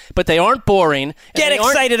Lions, but they aren't boring. Get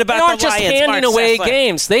excited about the Lions. They aren't just handing away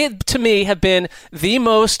games. They, to me, have been the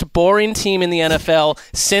most boring team in the NFL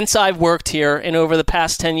since I've worked here and over the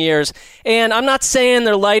past 10 years. And I'm not saying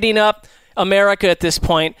they're lighting up America at this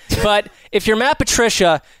point, but if you're Matt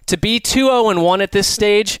Patricia, to be 2-0-1 at this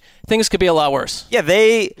stage, things could be a lot worse. Yeah,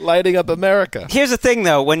 they lighting up America. Here's the thing,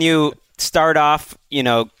 though. When you start off,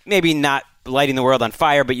 maybe not lighting the world on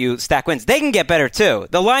fire, but you stack wins, they can get better, too.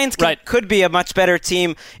 The Lions could be a much better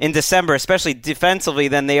team in December, especially defensively,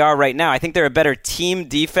 than they are right now. I think they're a better team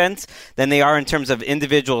defense than they are in terms of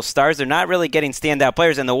individual stars. They're not really getting standout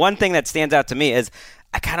players, and the one thing that stands out to me is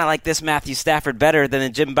I kind of like this Matthew Stafford better than the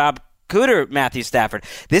Jim Bob Cooter Matthew Stafford.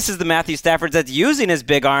 This is the Matthew Stafford that's using his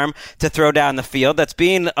big arm to throw down the field, that's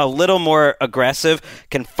being a little more aggressive,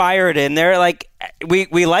 can fire it in there. Like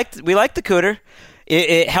we liked the Cooter.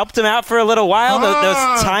 It helped him out for a little while,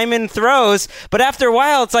 those time-in throws. But after a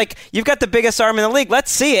while, it's like, you've got the biggest arm in the league.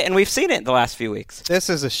 Let's see it. And we've seen it in the last few weeks. This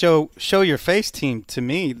is a show-your-face team to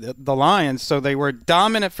me, the Lions. So they were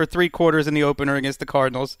dominant for 3 quarters in the opener against the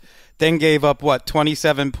Cardinals, then gave up,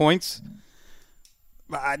 27 points?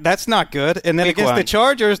 That's not good. And then against the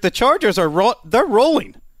Chargers are they're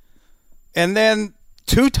rolling. And then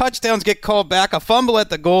 2 touchdowns get called back, a fumble at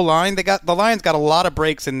the goal line. The Lions got a lot of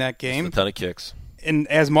breaks in that game. Just a ton of kicks. And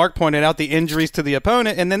as Mark pointed out, the injuries to the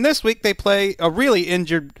opponent. And then this week they play a really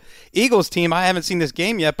injured Eagles team. I haven't seen this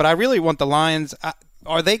game yet, but I really want the Lions.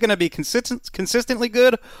 Are they going to be consistently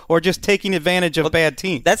good, or just taking advantage of bad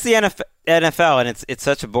teams? That's the NFL, and it's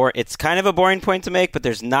such a it's kind of a boring point to make, but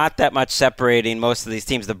there's not that much separating most of these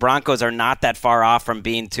teams. The Broncos are not that far off from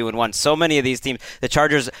being 2-1. So many of these teams, the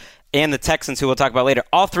Chargers and the Texans, who we'll talk about later,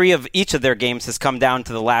 all 3 of each of their games has come down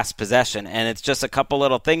to the last possession, and it's just a couple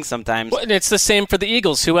little things sometimes. Well, it's the same for the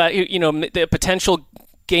Eagles, who the potential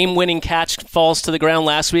game-winning catch falls to the ground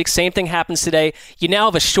last week. Same thing happens today. You now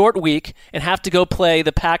have a short week and have to go play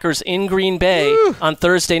the Packers in Green Bay on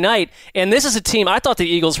Thursday night. And this is a team, I thought the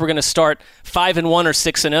Eagles were going to start 5-1 or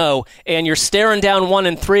 6-0, and you're staring down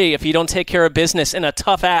 1-3 if you don't take care of business in a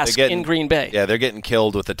tough ask in Green Bay. Yeah, they're getting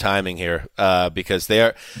killed with the timing here because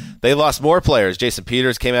they lost more players. Jason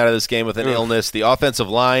Peters came out of this game with an illness. The offensive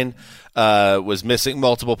line was missing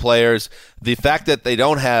multiple players. The fact that they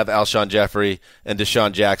don't have Alshon Jeffrey and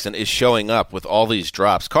Deshaun Jackson is showing up with all these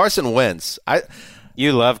drops. Carson Wentz,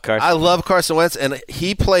 you love Carson. I love Carson Wentz, and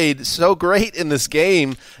he played so great in this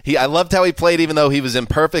game. I loved how he played, even though he was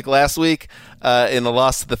imperfect last week in the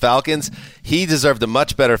loss to the Falcons. He deserved a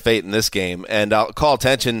much better fate in this game, and I'll call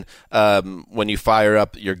attention when you fire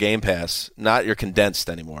up your Game Pass, not your condensed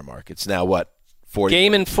anymore, Mark. It's now what? 40.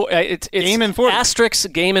 Game in 40. It's Game in 40.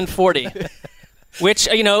 Asterisk Game in 40. Which,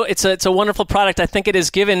 it's a wonderful product. I think it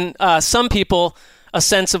has given some people a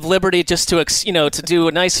sense of liberty just to do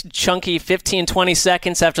a nice chunky 15, 20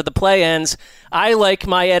 seconds after the play ends. I like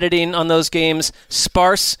my editing on those games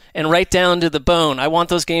sparse and right down to the bone. I want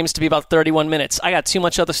those games to be about 31 minutes. I got too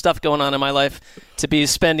much other stuff going on in my life to be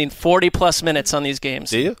spending 40-plus minutes on these games.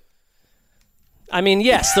 Do you? I mean,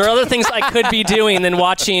 yes, there are other things I could be doing than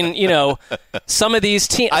watching, some of these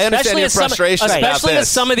teams. I understand your frustration about especially this. as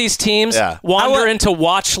some of these teams wander into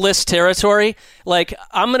watch list territory. Like,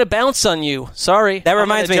 I'm going to bounce on you. Sorry. That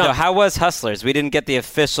reminds me, though, how was Hustlers? We didn't get the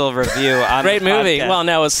official review on Great the movie. podcast. Well,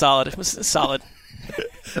 no, it was solid. It was solid.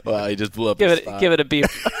 Wow, he just blew up Give his it spot. a B.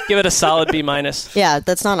 Give it a solid B-. Yeah,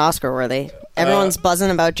 that's not Oscar worthy. Everyone's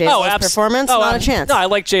buzzing about J-Lo's performance. Not a chance. No, I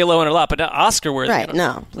like J-Lo in a lot, but Oscar worthy. Right?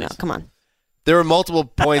 No, come on. There were multiple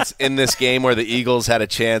points in this game where the Eagles had a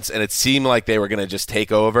chance, and it seemed like they were going to just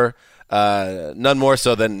take over. None more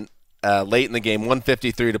so than late in the game,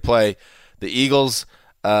 1:53 to play. The Eagles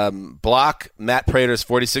block Matt Prater's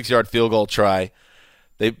 46-yard field goal try.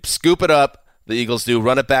 They scoop it up. The Eagles do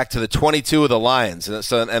run it back to the 22 of the Lions,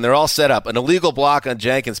 and they're all set up. An illegal block on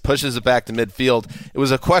Jenkins pushes it back to midfield. It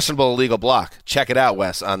was a questionable illegal block. Check it out,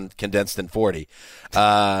 Wes, on Condensed in 40.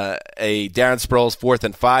 A Darren Sproles 4th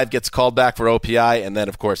and 5 gets called back for OPI, and then,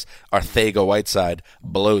 of course, Arcega-Whiteside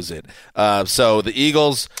blows it. So the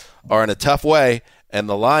Eagles are in a tough way, and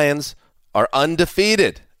the Lions are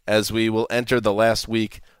undefeated as we will enter the last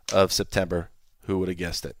week of September. Who would have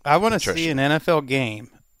guessed it? I want to see an NFL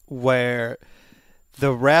game where the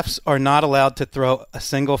refs are not allowed to throw a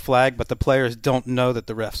single flag, but the players don't know that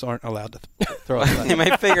the refs aren't allowed to throw a flag. They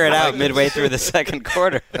might figure it out midway through the second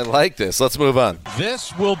quarter. I like this. Let's move on.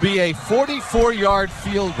 This will be a 44-yard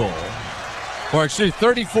field goal, or actually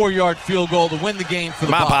 34-yard field goal to win the game for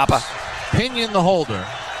the Bucs. Papa. Pinion the holder.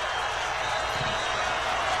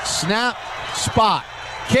 Snap, spot,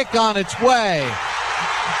 kick on its way.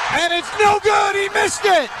 And it's no good. He missed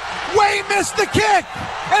it. Way missed the kick.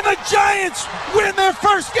 And the Giants win their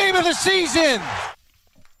first game of the season.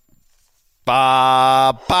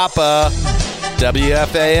 Bob Papa.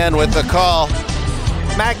 WFAN with the call.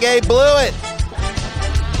 Matt Gay blew it.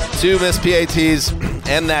 2 missed PATs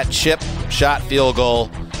and that chip shot field goal,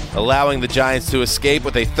 allowing the Giants to escape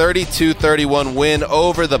with a 32-31 win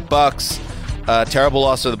over the Bucs. Terrible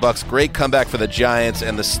loss to the Bucs. Great comeback for the Giants.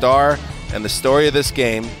 And the star and the story of this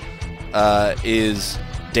game is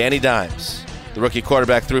Danny Dimes. The rookie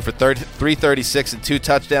quarterback threw for 336 and 2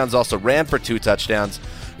 touchdowns, also ran for 2 touchdowns,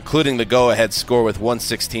 including the go-ahead score with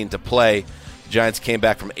 1:16 to play. The Giants came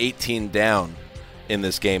back from 18 down in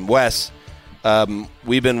this game. Wes,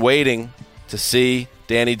 we've been waiting to see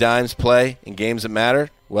Danny Dimes play in games that matter.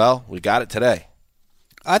 Well, we got it today.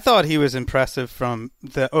 I thought he was impressive from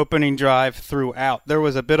the opening drive throughout. There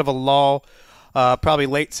was a bit of a lull, probably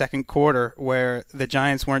late second quarter, where the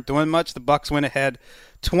Giants weren't doing much. The Bucs went ahead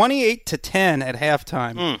 28-10 at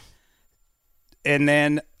halftime. And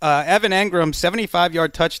then Evan Engram,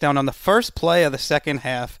 75-yard touchdown on the first play of the second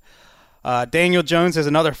half. Daniel Jones has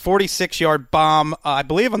another 46-yard bomb, I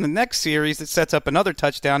believe, on the next series that sets up another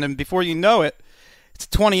touchdown. And before you know it, it's a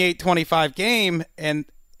 28-25 game. And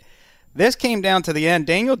this came down to the end.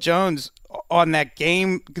 Daniel Jones on that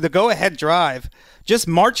game, the go-ahead drive, just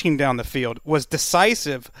marching down the field, was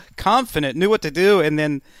decisive, confident, knew what to do. And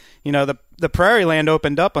then, the Prairie Land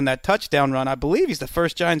opened up on that touchdown run. I believe he's the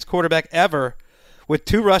first Giants quarterback ever with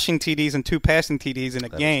 2 rushing TDs and 2 passing TDs in a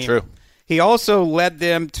game. True. He also led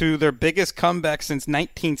them to their biggest comeback since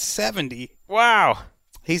 1970. Wow.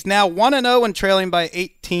 He's now 1-0 and trailing by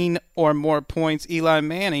 18 or more points. Eli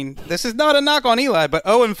Manning. This is not a knock on Eli, but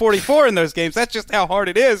 0-44 in those games. That's just how hard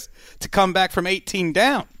it is to come back from 18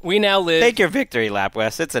 down. We now live. Take your victory lap,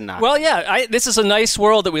 Wes. It's a knock. Well, yeah. This is a nice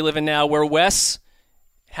world that we live in now, where Wes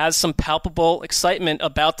has some palpable excitement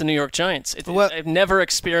about the New York Giants. I've never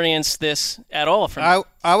experienced this at all.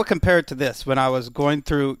 I would compare it to this. When I was going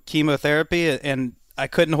through chemotherapy and I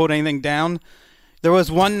couldn't hold anything down, there was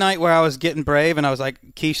one night where I was getting brave and I was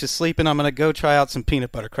like, Keisha's sleeping, I'm going to go try out some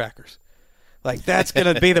peanut butter crackers. Like, that's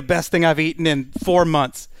going to be the best thing I've eaten in 4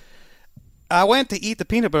 months. I went to eat the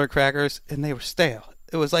peanut butter crackers and they were stale.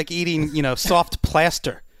 It was like eating, soft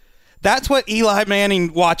plaster. That's what Eli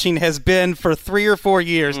Manning watching has been for 3 or 4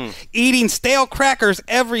 years, eating stale crackers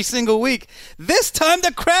every single week. This time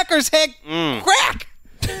the crackers had crack.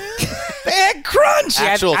 They had crunch.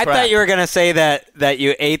 I thought you were going to say that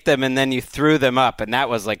you ate them and then you threw them up, and that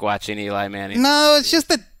was like watching Eli Manning. No, it's just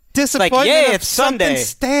the disappointment yay, of it's something Sunday.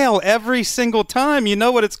 stale every single time. You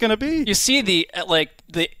know what it's going to be. You see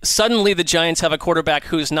suddenly the Giants have a quarterback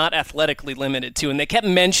who's not athletically limited too, and they kept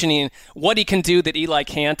mentioning what he can do that Eli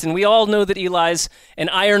can't, and we all know that Eli's an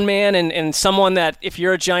Iron Man and someone that, if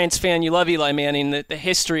you're a Giants fan, you love Eli Manning, the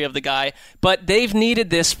history of the guy, but they've needed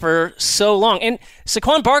this for so long. And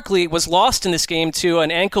Saquon Barkley was lost in this game to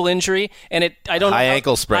an ankle injury, and high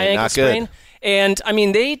ankle sprain, not good. And I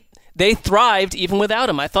mean, they thrived even without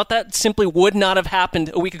him. I thought that simply would not have happened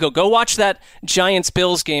a week ago. Go watch that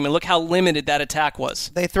Giants-Bills game and look how limited that attack was.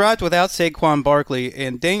 They thrived without Saquon Barkley,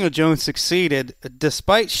 and Daniel Jones succeeded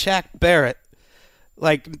despite Shaq Barrett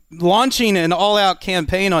launching an all-out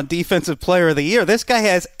campaign on Defensive Player of the Year. This guy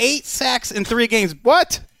has 8 sacks in 3 games.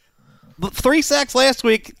 What? 3 sacks last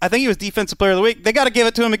week. I think he was Defensive Player of the Week. They got to give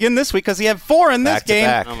it to him again this week because he had 4 in this game.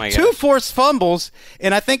 Back. Oh my 2 God. forced fumbles.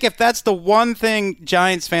 And I think if that's the one thing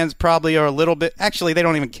Giants fans probably are a little bit – actually, they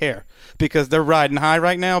don't even care because they're riding high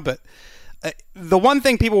right now. But the one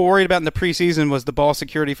thing people were worried about in the preseason was the ball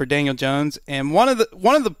security for Daniel Jones. And one of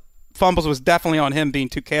the fumbles was definitely on him being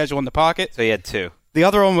too casual in the pocket. So he had 2. The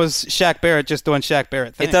other one was Shaq Barrett just doing Shaq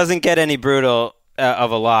Barrett things. It doesn't get any brutal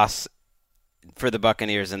of a loss for the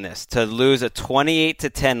Buccaneers in this. To lose a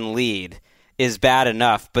 28-10 lead is bad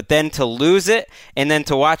enough, but then to lose it and then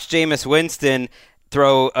to watch Jameis Winston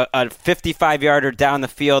throw a 55-yarder down the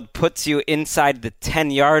field puts you inside the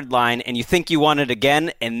 10-yard line and you think you won it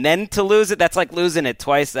again, and then to lose it, that's like losing it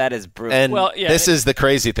twice. That is brutal. And this is the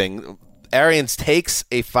crazy thing. Arians takes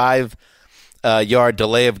a 5-yard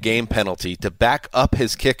delay of game penalty to back up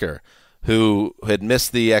his kicker, who had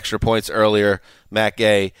missed the extra points earlier, Matt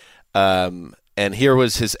Gay. And here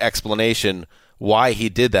was his explanation why he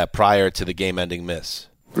did that prior to the game-ending miss.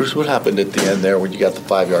 Bruce, what happened at the end there when you got the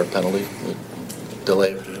 5-yard penalty? The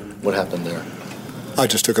delay. What happened there? I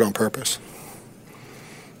just took it on purpose.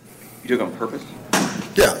 You took it on purpose?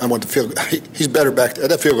 Yeah, I want the field. He's better back.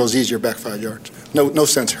 That field goes easier back 5 yards. No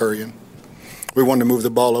sense hurrying. We wanted to move the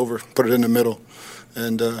ball over, put it in the middle,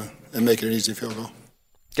 and make it an easy field goal.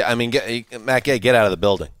 I mean, Matt Gay, get out of the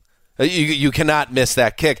building. You cannot miss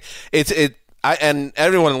that kick. And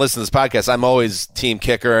everyone that listens to this podcast, I'm always team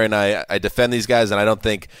kicker, and I defend these guys, and I don't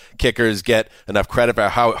think kickers get enough credit for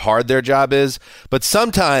how hard their job is. But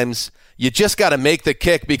sometimes you just got to make the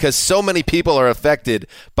kick because so many people are affected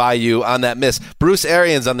by you on that miss. Bruce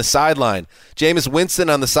Arians on the sideline, Jameis Winston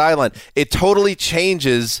on the sideline. It totally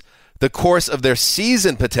changes the course of their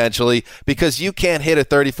season potentially because you can't hit a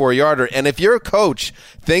 34-yarder. And if your coach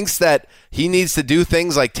thinks that he needs to do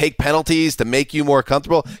things like take penalties to make you more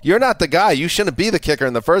comfortable, you're not the guy. You shouldn't be the kicker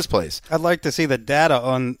in the first place. I'd like to see the data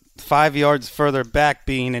on 5 yards further back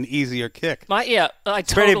being an easier kick.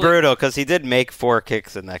 It's pretty brutal because he did make 4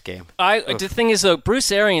 kicks in that game. The thing is, though,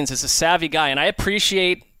 Bruce Arians is a savvy guy, and I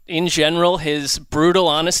appreciate in general his brutal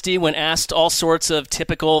honesty when asked all sorts of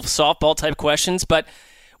typical softball-type questions, but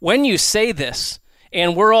when you say this,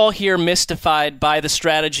 and we're all here mystified by the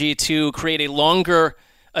strategy to create a longer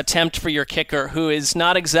attempt for your kicker, who is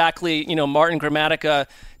not exactly, Martin Gramatica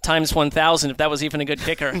times 1,000, if that was even a good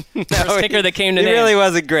kicker. First kicker that came to name. He really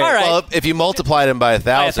wasn't great. All right. Well, if you multiplied him by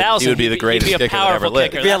 1,000, he would be the greatest kicker that ever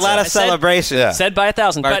lived. There'd be a lot of celebration. Said by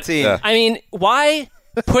 1,000. But, I mean, why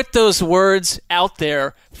put those words out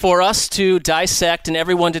there for us to dissect and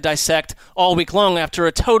everyone to dissect all week long after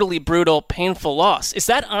a totally brutal, painful loss? Is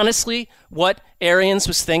that honestly what Arians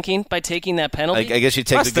was thinking by taking that penalty? I guess you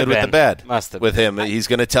take the good with the bad with him. He's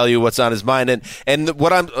going to tell you what's on his mind. And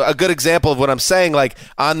what I'm a good example of what I'm saying, like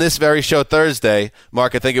on this very show Thursday,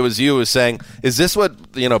 Mark, I think it was you, was saying, is this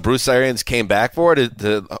what Bruce Arians came back for,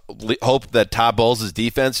 to hope that Todd Bowles'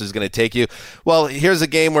 defense is going to take you? Well, here's a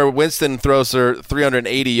game where Winston throws for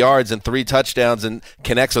 380 yards and 3 touchdowns and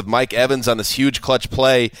connects with Mike Evans on this huge clutch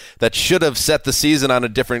play that should have set the season on a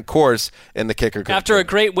different course, and the kicker couldn't. After a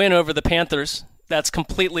great win over the Panthers, that's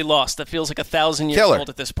completely lost. That feels like 1,000 years old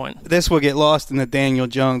at this point. This will get lost in the Daniel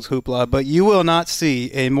Jones hoopla, but you will not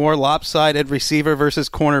see a more lopsided receiver versus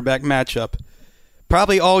cornerback matchup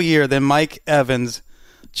probably all year than Mike Evans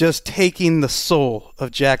just taking the soul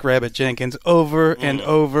of Jackrabbit Jenkins over and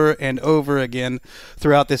over and over again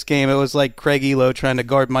throughout this game. It was like Craig Elo trying to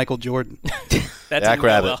guard Michael Jordan.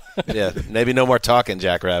 Jackrabbit. Yeah, maybe no more talking,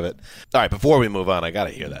 Jackrabbit. All right, before we move on, I got to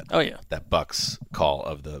hear that. Oh, yeah. That Bucks call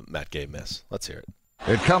of the Matt Gay miss. Let's hear it.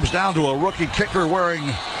 It comes down to a rookie kicker wearing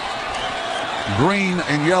green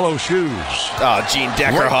and yellow shoes. Oh, Gene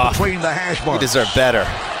Deckerhoff. Right between the hash marks. He deserved better.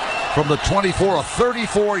 From the 24, a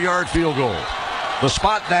 34-yard field goal. The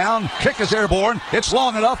spot down, kick is airborne. It's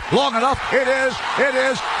long enough. It is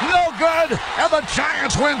no good. And the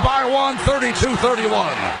Giants win by 1,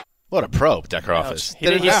 32-31. What a pro Deckerhoff is.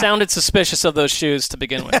 He sounded suspicious of those shoes to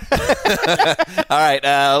begin with. All right,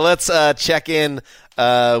 let's check in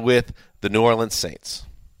with the New Orleans Saints.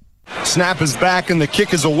 Snap is back and the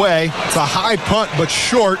kick is away. It's a high punt, but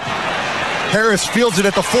short. Harris fields it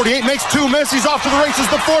at the 48, makes 2, misses, off to the races,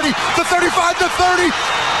 the 40, the 35, the 30.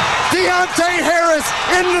 Deontay Harris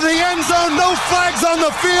into the end zone, no flags on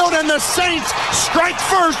the field, and the Saints strike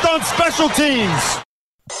first on special teams.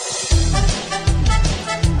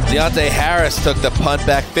 Deontay Harris took the punt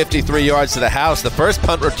back 53 yards to the house. The first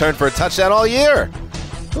punt return for a touchdown all year.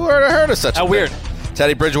 Who heard of such a thing? How weird.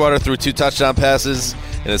 Teddy Bridgewater threw 2 touchdown passes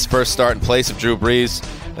in his first start in place of Drew Brees,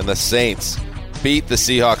 and the Saints beat the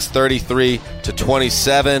Seahawks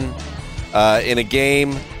 33-27 in a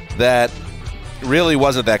game that really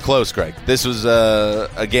wasn't that close, Greg. This was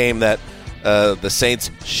a game that the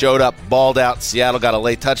Saints showed up, balled out. Seattle got a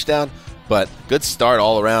late touchdown, but good start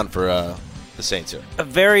all around for the Saints here. A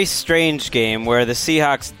very strange game where the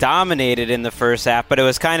Seahawks dominated in the first half, but it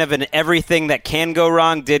was kind of an everything that can go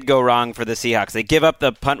wrong did go wrong for the Seahawks. They give up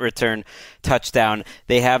the punt return touchdown.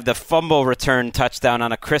 They have the fumble return touchdown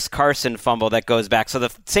on a Chris Carson fumble that goes back. So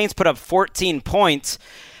the Saints put up 14 points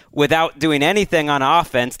without doing anything on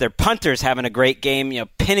offense. Their punter's having a great game,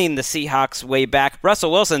 pinning the Seahawks way back.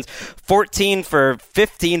 Russell Wilson's 14 for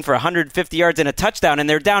 15 for 150 yards and a touchdown, and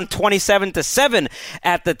they're down 27-7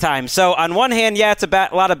 at the time. So on one hand, yeah, it's a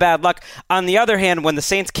lot of bad luck. On the other hand, when the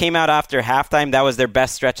Saints came out after halftime, that was their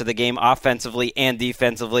best stretch of the game, offensively and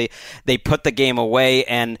defensively. They put the game away,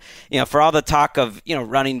 and for all the talk of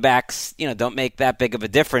running backs, don't make that big of a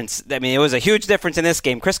difference. I mean, it was a huge difference in this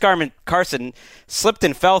game. Chris Carson slipped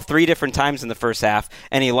and fell 3 different times in the first half,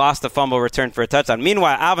 and he lost a fumble return for a touchdown.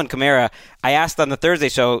 Meanwhile, Alvin Kamara, I asked on the Thursday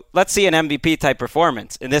show, let's see an MVP-type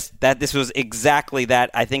performance. And this was exactly that.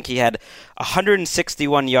 I think he had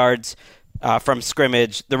 161 yards from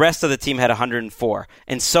scrimmage. The rest of the team had 104.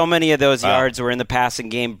 And so many of those yards were in the passing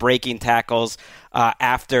game, breaking tackles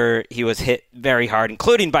after he was hit very hard,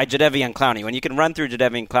 including by Jadeveon Clowney. When you can run through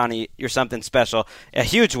Jadeveon Clowney, you're something special. A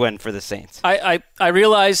huge win for the Saints. I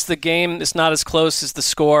realize the game is not as close as the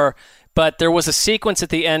score, but there was a sequence at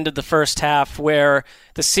the end of the first half where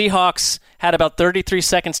the Seahawks had about 33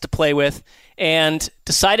 seconds to play with and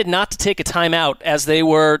decided not to take a timeout as they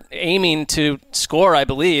were aiming to score, I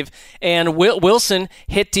believe. And Wilson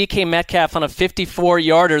hit DK Metcalf on a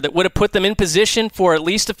 54-yarder that would have put them in position for at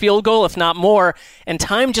least a field goal, if not more. And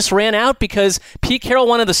time just ran out because Pete Carroll,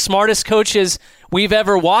 one of the smartest coaches we've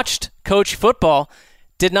ever watched coach football,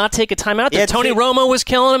 did not take a timeout there. Tony Romo was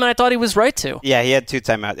killing him, and I thought he was right to. Yeah, he had 2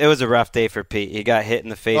 timeouts. It was a rough day for Pete. He got hit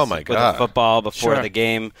in the face with a football before the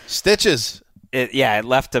game. Stitches. It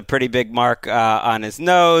left a pretty big mark on his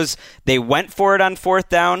nose. They went for it on 4th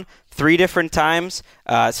down 3 different times,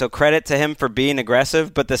 so credit to him for being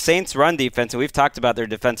aggressive. But the Saints' run defense, and we've talked about their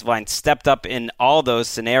defensive line, stepped up in all those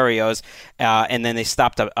scenarios, and then they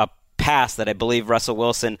stopped a pass that I believe Russell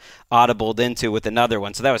Wilson audibled into with another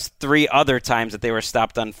one. So that was 3 other times that they were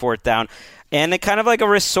stopped on 4th down. And it kind of like a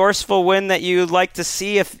resourceful win that you'd like to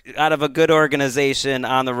see out of a good organization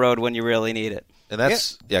on the road when you really need it. And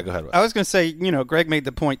that's go ahead. I was going to say, Greg made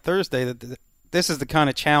the point Thursday that this is the kind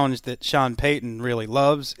of challenge that Sean Payton really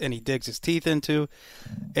loves and he digs his teeth into.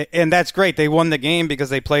 And that's great. They won the game because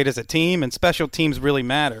they played as a team, and special teams really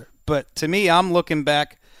matter. But to me, I'm looking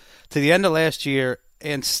back to the end of last year,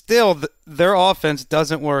 and still their offense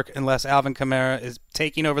doesn't work unless Alvin Kamara is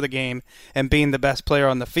taking over the game and being the best player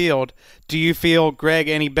on the field. Do you feel, Greg,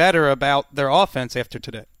 any better about their offense after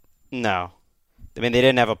today? No. I mean, they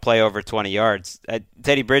didn't have a play over 20 yards.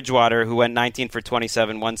 Teddy Bridgewater, who went 19 for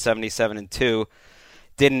 27, 177 and 2,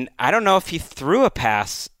 I don't know if he threw a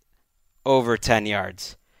pass over 10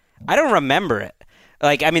 yards. I don't remember it.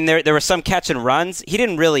 There were some catch and runs. He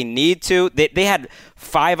didn't really need to. They had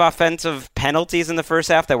 5 offensive penalties in the first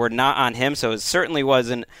half that were not on him, so it certainly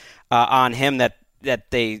wasn't on him that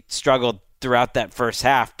they struggled throughout that first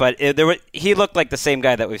half. But he looked like the same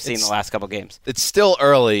guy that we've seen the last couple games. It's still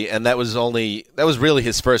early, and that was really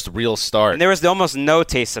his first real start. And there was almost no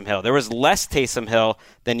Taysom Hill. There was less Taysom Hill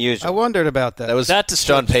than usual. I wondered about that. That was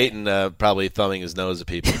Sean Payton probably thumbing his nose at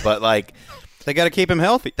people. But they got to keep him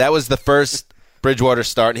healthy. That was the first Bridgewater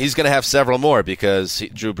start, and he's going to have several more because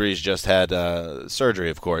Drew Brees just had surgery,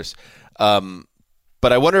 of course.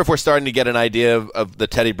 But I wonder if we're starting to get an idea of the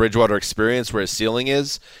Teddy Bridgewater experience, where his ceiling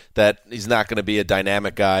is, that he's not going to be a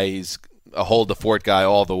dynamic guy. He's a hold-the-fort guy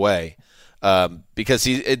all the way. Because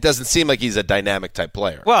it doesn't seem like he's a dynamic type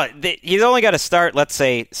player. Well, he's only got to start, let's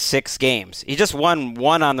say, 6 games. He just won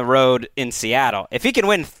 1 on the road in Seattle. If he can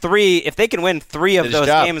win 3, if they can win 3 of those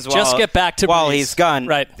games just get back to while Brees. He's gone,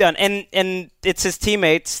 right? Done. And it's his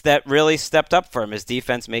teammates that really stepped up for him. His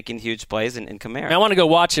defense making huge plays in Kamara. Now, I want to go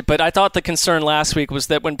watch it, but I thought the concern last week was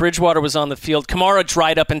that when Bridgewater was on the field, Kamara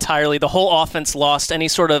dried up entirely. The whole offense lost any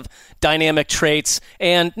sort of dynamic traits,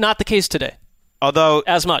 and not the case today. Although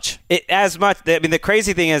as much. The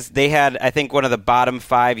crazy thing is they had, I think, one of the bottom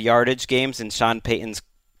 5 yardage games in Sean Payton's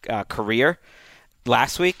career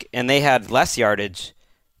last week, and they had less yardage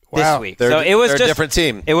this week. They're it was just a different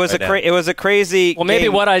team. It was it was a crazy. Well, maybe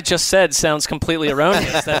game. what I just said sounds completely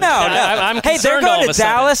erroneous. No. I'm hey, they're concerned all going of to a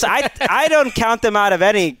Dallas. I don't count them out of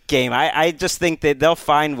any game. I just think that they'll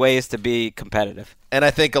find ways to be competitive. And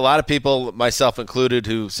I think a lot of people, myself included,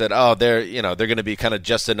 who said, "Oh, they're going to be kind of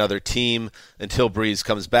just another team until Breeze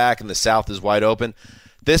comes back and the South is wide open."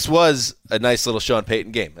 This was a nice little Sean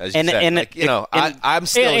Payton game, as you said. I'm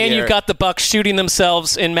still here. And you've got the Bucs shooting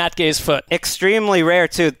themselves in Matt Gay's foot. Extremely rare,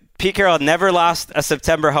 too. Pete Carroll never lost a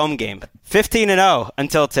September home game. 15-0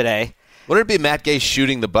 until today. Would it be Matt Gay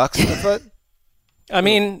shooting the Bucs in the foot? I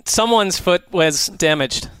mean, someone's foot was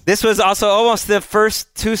damaged. This was also almost the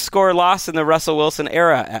first 2-score loss in the Russell Wilson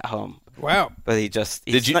era at home. Wow. But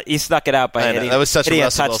he snuck it out by hitting a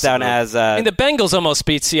touchdown as the Bengals almost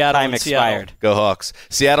beat Seattle. Time expired. Seattle. Go Hawks.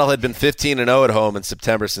 Seattle had been 15-0 at home in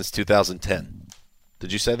September since 2010.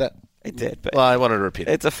 Did you say that? I did. But well, I wanted to repeat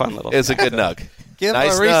it. It's a fun little It's a good nug. Give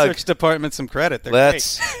nice our research department some credit. They're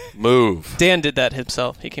Let's great. move. Dan did that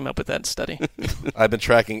himself. He came up with that study. I've been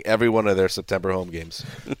tracking every one of their September home games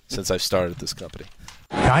since I've started this company.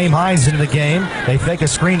 Nyheim Hines into the game. They fake a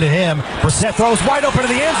screen to him. Brissett throws wide open to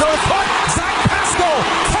the end zone. Zach Pascal,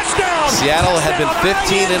 touchdown! Seattle had been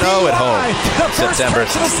 15-0 at home in September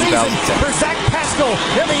since 2010. For Zach Pascal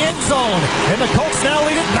in the end zone. And the Colts now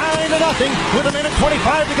lead it 9-0 with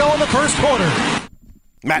 1:25 to go in the first quarter.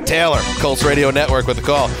 Matt Taylor, Colts Radio Network with the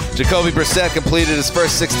call. Jacoby Brissett completed his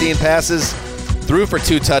first 16 passes, threw for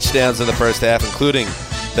 2 touchdowns in the first half, including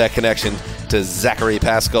that connection to Zachary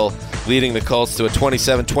Pascal, leading the Colts to a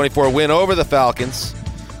 27-24 win over the Falcons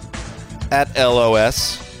at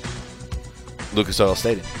LOS, Lucas Oil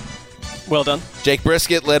Stadium. Well done. Jake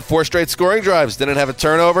Brisket led 4 straight scoring drives, didn't have a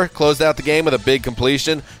turnover, closed out the game with a big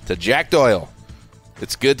completion to Jack Doyle.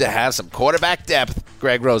 It's good to have some quarterback depth,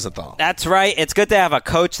 Greg Rosenthal. That's right. It's good to have a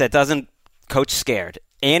coach that doesn't coach scared.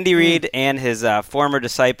 Andy Reid and his former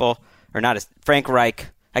disciple, Frank Reich,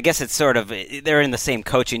 I guess it's sort of, they're in the same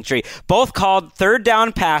coaching tree. Both called third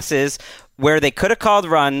down passes where they could have called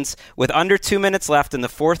runs with under 2 minutes left in the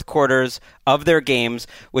fourth quarters of their games,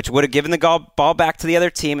 which would have given the ball back to the other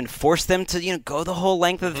team and forced them to go the whole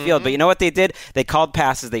length of the field. But you know what they did? They called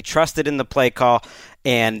passes. They trusted in the play call,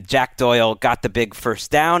 and Jack Doyle got the big first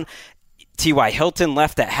down. T.Y. Hilton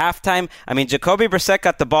left at halftime. I mean, Jacoby Brissett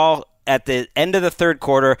got the ball at the end of the third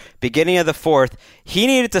quarter, beginning of the fourth. He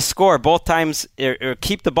needed to score both times, or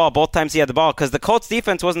keep the ball both times he had the ball, because the Colts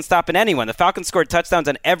defense wasn't stopping anyone. The Falcons scored touchdowns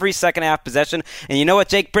on every second half possession. And you know what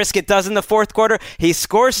Jake Brisket does in the fourth quarter? He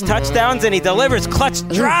scores touchdowns and he delivers clutch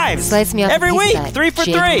drives Slice me up every week, that. 3 for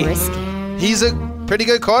Jake 3. Brisket. He's a pretty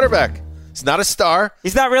good quarterback. He's not a star.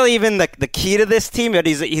 He's not really even the key to this team, but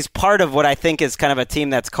he's part of what I think is kind of a team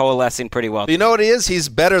that's coalescing pretty well. But you know what he is? He's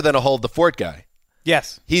better than a hold the fort guy.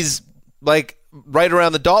 Yes. He's like right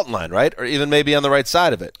around the Dalton line, right? Or even maybe on the right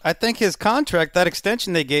side of it. I think his contract, that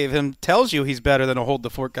extension they gave him, tells you he's better than a hold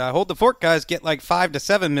the fort guy. Hold the fort guys get like $5 to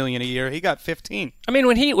 $7 million a year. He got 15. I mean,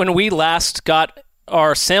 when we last got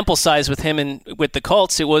our sample size with him with the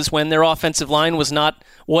Colts, it was when their offensive line was not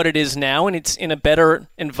what it is now, and it's in a better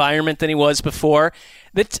environment than he was before.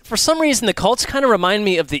 That for some reason the Colts kind of remind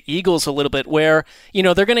me of the Eagles a little bit, where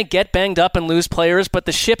they're going to get banged up and lose players, but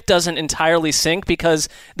the ship doesn't entirely sink because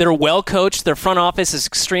they're well coached. Their front office is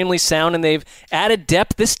extremely sound, and they've added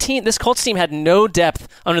depth. This Colts team had no depth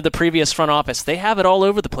under the previous front office. They have it all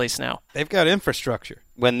over the place now. They've got infrastructure.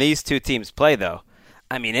 When these two teams play, though,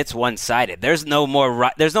 I mean, it's one-sided. There's no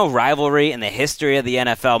rivalry in the history of the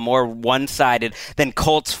NFL more one-sided than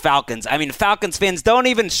Colts-Falcons. I mean, Falcons fans don't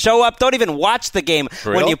even show up, don't even watch the game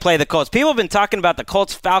when you play the Colts. People have been talking about the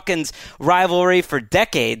Colts-Falcons rivalry for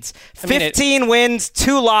decades. 15 wins,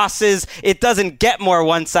 2 losses. It doesn't get more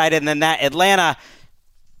one-sided than that. Atlanta,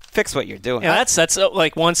 fix what you're doing. Yeah, that's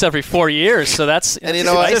like once every 4 years, so that's and you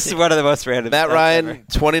know what? This is one of the most random. Matt Ryan, ever.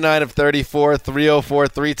 29 of 34, 304,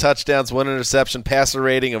 3 touchdowns, 1 interception, passer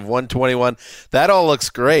rating of 121. That all looks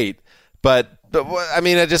great, but I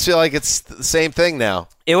mean, I just feel like it's the same thing now.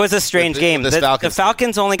 It was a strange game. The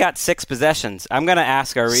Falcons only got 6 possessions. I'm going to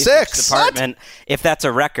ask our research department if that's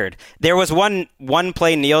a record. There was one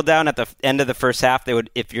play kneel down at the end of the first half. They would,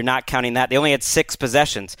 if you're not counting that, they only had 6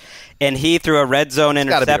 possessions, and he threw a red zone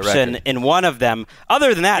interception in one of them.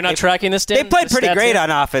 Other than that, you're not tracking this. They played pretty great on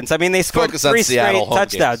offense. I mean, they scored 3 straight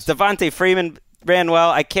touchdowns. Devontae Freeman ran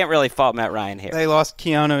well. I can't really fault Matt Ryan here. They lost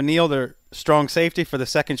Keanu O'Neal, their strong safety, for the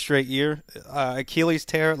second straight year. Achilles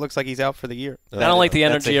tear. It looks like he's out for the year. I don't like the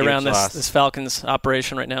energy around this Falcons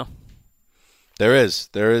operation right now. There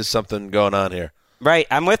is something going on here. Right,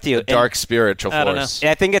 I'm with you. Dark spiritual I don't force.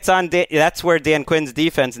 I think it's on. That's where Dan Quinn's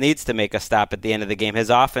defense needs to make a stop at the end of the game.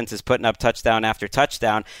 His offense is putting up touchdown after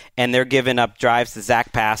touchdown, and they're giving up drives to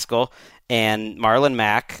Zach Pascal and Marlon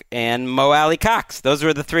Mack and Mo Alley Cox. Those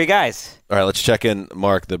were the three guys. All right, let's check in,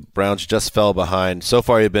 Mark. The Browns just fell behind. So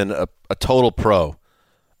far, you've been a total pro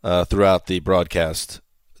throughout the broadcast.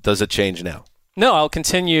 Does it change now? No, I'll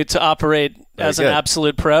continue to operate as an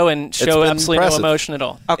absolute pro and show absolutely no emotion at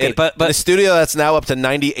all. Okay, but in a studio that's now up to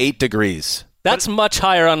 98 degrees. That's much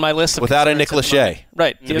higher on my list of without a Nick Lachey.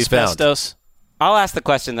 Right, to be found. I'll ask the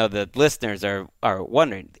question, though. The listeners are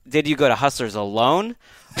wondering, did you go to Hustlers alone?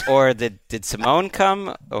 Or did Simone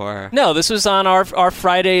come? Or no, this was on our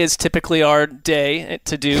Friday is typically our day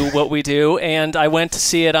to do what we do, and I went to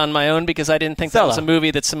see it on my own because I didn't think that was a movie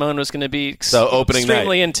that Simone was going to be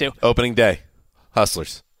extremely into. Opening day,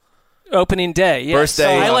 Hustlers. Opening day, yes. First day.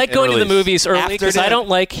 So I like going to the movies early because I don't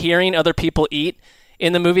like hearing other people eat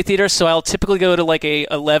in the movie theater, so I'll typically go to like a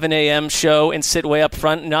 11 a.m. show and sit way up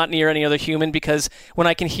front, not near any other human, because when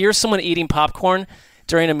I can hear someone eating popcorn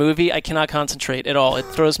during a movie, I cannot concentrate at all. It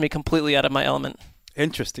throws me completely out of my element.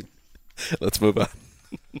 Interesting. Let's move on.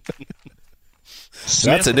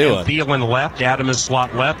 That's a new one. Thielen left, Adams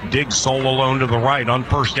slot left, Diggs solo alone to the right. On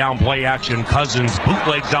first down, play action, Cousins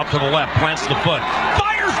bootlegs out to the left, plants the foot,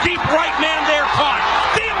 fires deep right, man there, caught.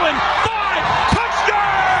 Thielen, 5,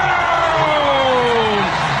 touchdown!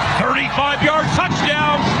 35-yard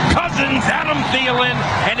touchdown, Cousins, Adam Thielen,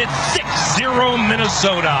 and it's 6-0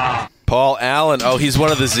 Minnesota. Paul Allen. Oh, he's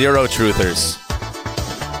one of the zero truthers.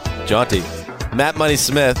 Jaunty. Matt Money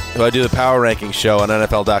Smith, who I do the power ranking show on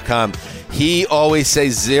NFL.com, he always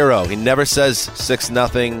says 0. He never says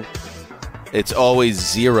 6-0. It's always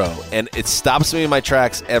 0. And it stops me in my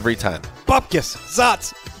tracks every time. Bupkis.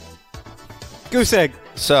 Zotz. Goose egg.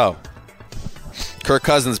 So, Kirk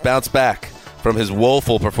Cousins bounced back from his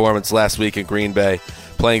woeful performance last week in Green Bay,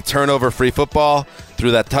 playing turnover-free football.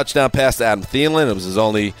 Threw that touchdown pass to Adam Thielen. It was his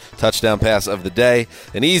only touchdown pass of the day.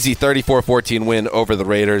 An easy 34-14 win over the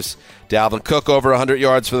Raiders. Dalvin Cook over 100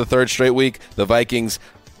 yards for the third straight week. The Vikings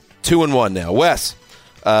 2-1 now. Wes,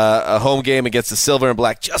 a home game against the Silver and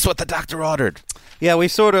Black, just what the doctor ordered. Yeah, we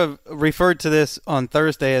sort of referred to this on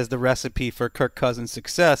Thursday as the recipe for Kirk Cousins'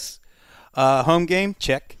 success. Home game,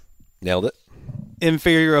 check. Nailed it.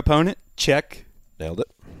 Inferior opponent, check. Nailed it.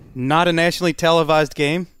 Not a nationally televised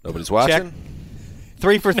game. Nobody's watching. Check.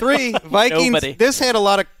 3 for 3. Vikings. Nobody. This had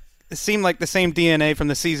it seemed like the same DNA from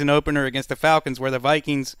the season opener against the Falcons, where the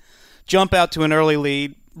Vikings jump out to an early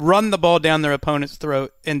lead, run the ball down their opponent's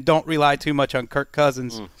throat, and don't rely too much on Kirk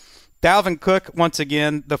Cousins. Dalvin Cook, once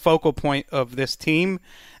again, the focal point of this team.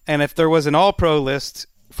 And if there was an all-pro list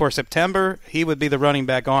for September, he would be the running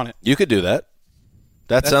back on it. You could do that.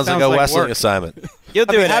 That sounds like a Wesling assignment. You'll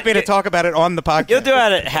do I'd be happy to talk about it on the podcast. You'll do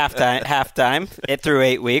it at halftime through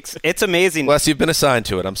 8 weeks. It's amazing. Wes, you've been assigned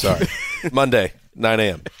to it. I'm sorry. Monday, 9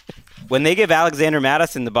 a.m. When they give Alexander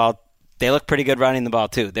Madison the ball, they look pretty good running the ball,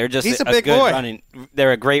 too. They're just He's a big boy. running.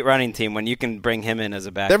 They're a great running team when you can bring him in as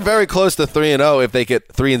a back. They're very close to 3-0 if they get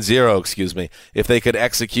 3-0, excuse me, if they could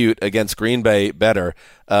execute against Green Bay better.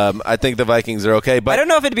 I think the Vikings are okay, but I don't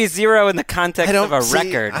know if it'd be 0 in the context of a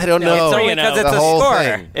record. I don't know. It's only because it's a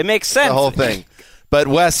score. It makes sense. The whole thing. But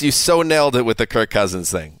Wes, you so nailed it with the Kirk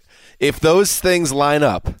Cousins thing. If those things line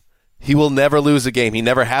up, he will never lose a game. He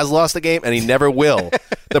never has lost a game, and he never will.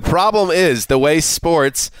 The problem is the way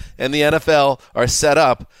sports and the NFL are set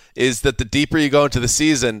up is that the deeper you go into the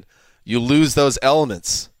season, you lose those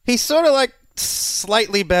elements. He's sort of like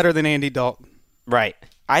slightly better than Andy Dalton. Right.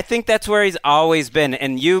 I think that's where he's always been.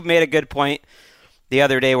 And you made a good point the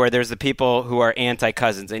other day where there's the people who are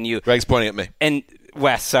anti-Cousins. And Greg's pointing at me. And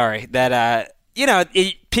Wes, sorry. That,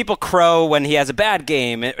 people crow when he has a bad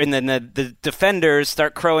game, and then the defenders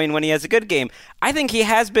start crowing when he has a good game. I think he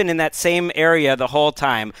has been in that same area the whole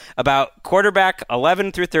time, about quarterback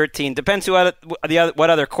 11 through 13. Depends what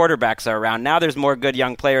other quarterbacks are around. Now there's more good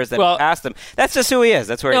young players that have passed him. That's just who he is.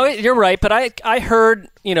 That's where you're right, but I heard,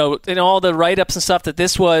 in all the write-ups and stuff that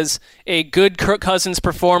this was a good Kirk Cousins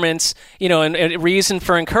performance, and a reason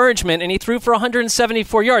for encouragement, and he threw for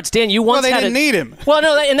 174 yards. Dan, you once they didn't need him. Well,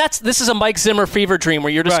 no, and this is a Mike Zimmer fever dream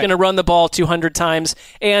where you're just going to run the ball 200 times.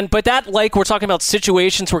 But we're talking about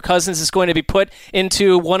situations where Cousins is going to be put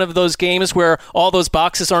into one of those games where all those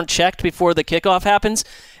boxes aren't checked before the kickoff happens.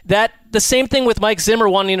 That the same thing with Mike Zimmer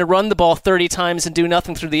wanting to run the ball 30 times and do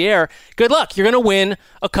nothing through the air. Good luck. You're going to win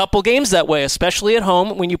a couple games that way, especially at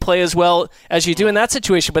home when you play as well as you do in that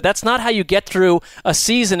situation. But that's not how you get through a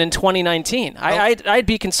season in 2019. I'd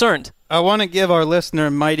be concerned. I want to give our listener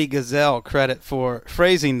Mighty Gazelle credit for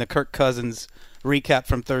phrasing the Kirk Cousins recap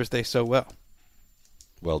from Thursday so well.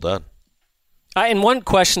 Well done. And one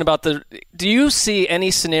question about do you see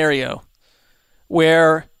any scenario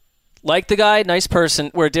where, like the guy, nice person,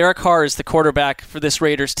 where Derek Carr is the quarterback for this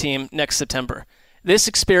Raiders team next September? This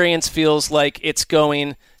experience feels like it's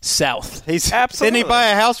going south. Didn't he buy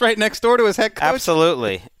a house right next door to his head coach?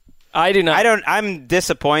 Absolutely. I do not. I'm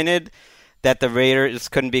disappointed that the Raiders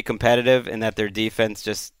couldn't be competitive and that their defense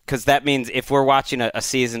just – because that means if we're watching a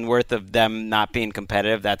season worth of them not being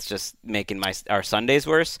competitive, that's just making our Sundays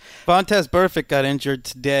worse. Vontaze Burfict got injured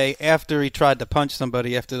today after he tried to punch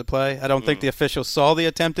somebody after the play. I don't think the officials saw the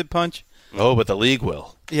attempted punch. Oh, but the league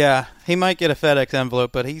will. Yeah, he might get a FedEx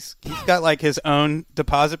envelope, but he's got like his own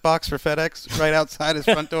deposit box for FedEx right outside his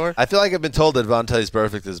front door. I feel like I've been told that Vontaze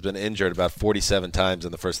Burfict has been injured about 47 times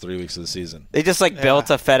in the first 3 weeks of the season. They just built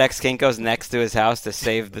a FedEx Kinko's next to his house to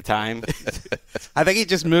save the time. I think he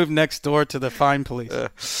just moved next door to the fine police.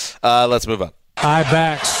 Let's move on. High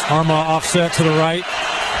backs. Armah offset to the right.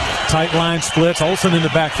 Tight line splits. Olsen in the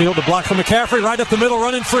backfield. The block from McCaffrey right up the middle,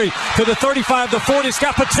 running free to the 35, the 40. It's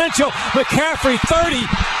got potential. McCaffrey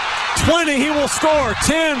 30, 20. He will score.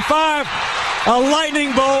 10, 5. A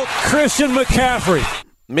lightning bolt. Christian McCaffrey.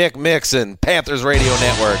 Mick Mixon, Panthers Radio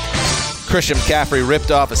Network. Christian McCaffrey ripped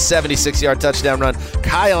off a 76-yard touchdown run.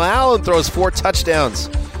 Kyle Allen throws 4 touchdowns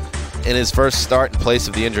in his first start in place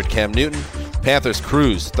of the injured Cam Newton. Panthers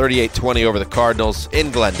cruise 38-20 over the Cardinals in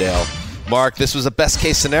Glendale. Mark, this was a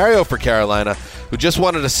best-case scenario for Carolina, who just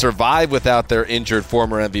wanted to survive without their injured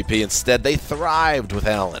former MVP. Instead, they thrived with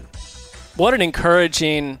Allen. What an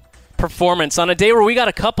encouraging performance on a day where we got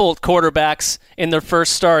a couple quarterbacks in their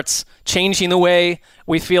first starts changing the way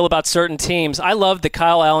we feel about certain teams. I love that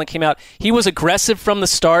Kyle Allen came out. He was aggressive from the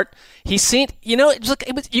start. He seemed,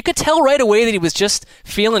 you could tell right away that he was just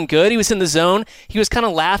feeling good. He was in the zone. He was kind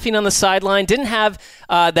of laughing on the sideline. Didn't have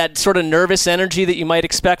that sort of nervous energy that you might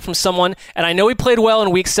expect from someone. And I know he played well in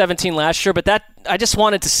Week 17 last year, but that I just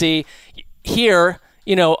wanted to see here,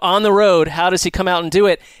 on the road, how does he come out and do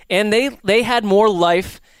it? And they had more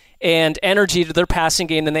life and energy to their passing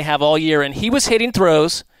game than they have all year. And he was hitting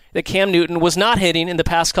throws that Cam Newton was not hitting in the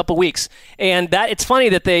past couple weeks. And that it's funny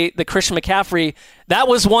that the Christian McCaffrey, that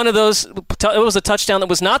was one of those, it was a touchdown that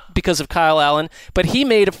was not because of Kyle Allen, but he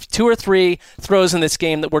made 2 or 3 throws in this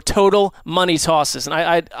game that were total money tosses. And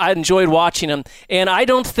I enjoyed watching them. And I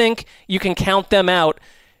don't think you can count them out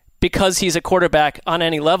because he's a quarterback on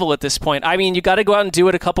any level at this point. I mean, you got to go out and do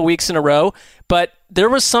it a couple weeks in a row, but there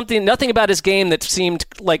was nothing about his game that seemed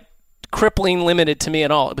like crippling limited to me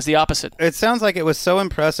at all. It was the opposite. It sounds like it was so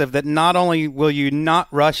impressive that not only will you not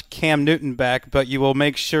rush Cam Newton back, but you will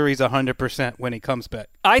make sure he's 100% when he comes back.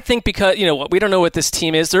 I think because, we don't know what this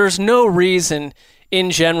team is. There's no reason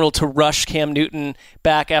in general to rush Cam Newton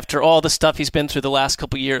back after all the stuff he's been through the last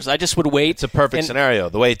couple of years. I just would wait. It's a perfect scenario.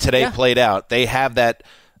 The way today played out, they have that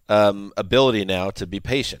ability now to be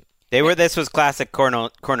patient. This was classic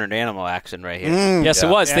cornered animal action right here. Yes, it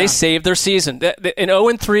was. Yeah. They saved their season. An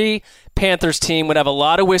 0-3 Panthers team would have a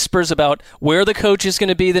lot of whispers about where the coach is going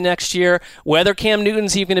to be the next year, whether Cam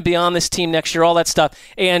Newton's even going to be on this team next year, all that stuff.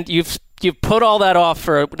 And you've put all that off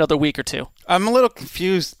for another week or two. I'm a little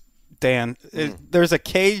confused, Dan. There's a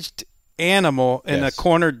caged animal and a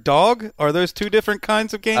cornered dog. Are those 2 different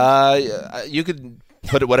kinds of games? You could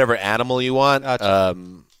put it whatever animal you want. Gotcha.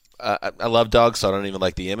 I love dogs, so I don't even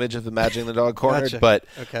like the image of imagining the dog cornered.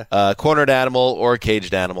 Gotcha. But cornered animal or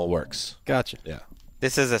caged animal works. Gotcha. Yeah.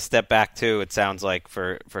 This is a step back, too, it sounds like,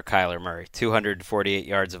 for Kyler Murray. 248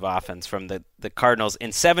 yards of offense from the Cardinals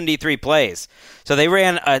in 73 plays. So they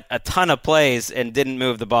ran a ton of plays and didn't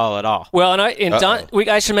move the ball at all. Well, and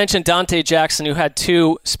I should mention Dante Jackson, who had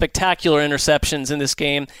 2 spectacular interceptions in this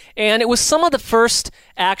game. And it was some of the first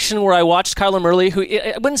action where I watched Kyler Murray, who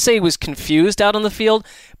I wouldn't say he was confused out on the field,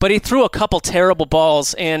 but he threw a couple terrible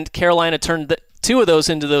balls, and Carolina turned 2 of those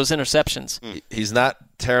into those interceptions. He's not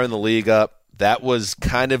tearing the league up. That was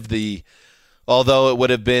kind of although it would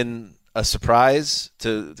have been a surprise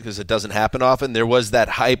because it doesn't happen often, there was that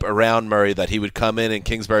hype around Murray that he would come in and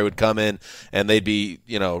Kingsbury would come in and they'd be,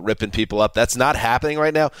 ripping people up. That's not happening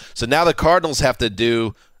right now. So now the Cardinals have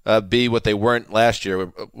to be what they weren't last year,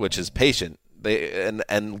 which is patient.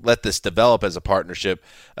 And let this develop as a partnership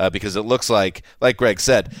because it looks like Greg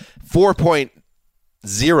said,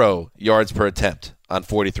 4.0 yards per attempt on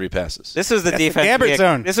 43 passes. This was the defense.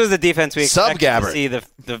 This was the defense we expected to see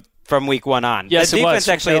from week 1 on. Yes, the defense was.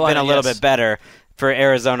 actually had been a little bit better for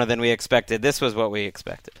Arizona than we expected. This was what we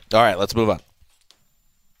expected. All right, let's move on.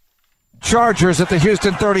 Chargers at the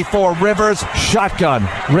Houston 34. Rivers, shotgun.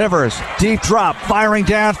 Rivers, deep drop, firing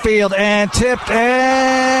downfield, and tipped,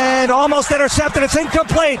 and almost intercepted. It's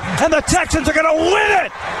incomplete, and the Texans are going to win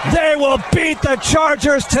it. They will beat the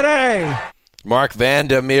Chargers today. Mark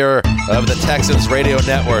Vandermeer of the Texans Radio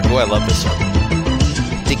Network. Oh, I love this song.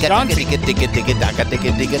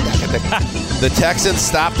 The Texans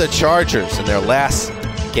stopped the Chargers in their last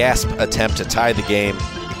gasp attempt to tie the game.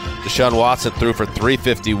 Deshaun Watson threw for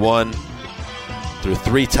 351, threw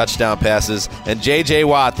 3 touchdown passes, and J.J.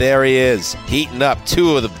 Watt, there he is, heating up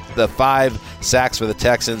 2 of the 5 sacks for the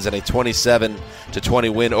Texans and a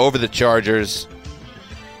 27-20 win over the Chargers.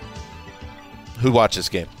 Who watched this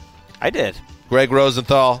game? I did. Greg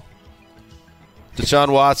Rosenthal.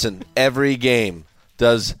 Deshaun Watson, every game,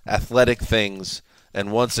 does athletic things,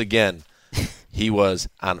 and once again, he was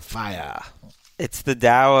on fire. It's the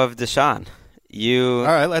Dow of Deshaun. All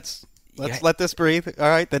right, let's let this breathe. All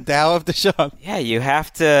right, the Dow of Deshaun. Yeah, you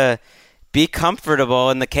have to be comfortable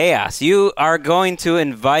in the chaos. You are going to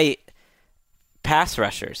invite pass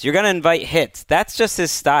rushers. You're going to invite hits. That's just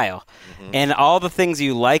his style. Mm-hmm. And all the things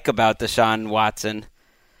you like about Deshaun Watson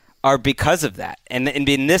are because of that. And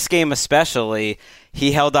in this game especially,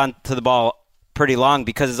 he held on to the ball pretty long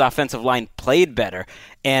because his offensive line played better.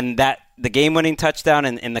 And that the game-winning touchdown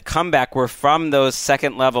and the comeback were from those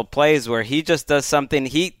second-level plays where he just does something.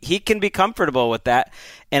 He can be comfortable with that.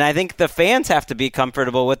 And I think the fans have to be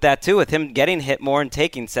comfortable with that too, with him getting hit more and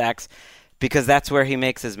taking sacks, because that's where he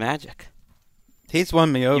makes his magic. He's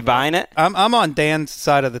won me over. You buying it? I'm on Dan's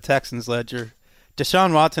side of the Texans ledger.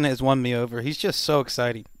 Deshaun Watson has won me over. He's just so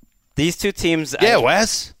exciting. These two teams,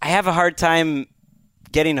 Wes. I have a hard time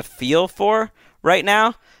getting a feel for right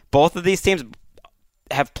now. Both of these teams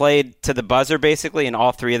have played to the buzzer basically in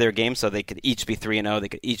all 3 of their games, so they could each be 3-0. They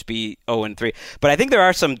could each be 0-3. But I think there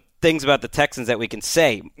are some things about the Texans that we can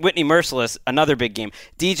say. Whitney Merciless, another big game.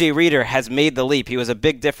 DJ Reader has made the leap. He was a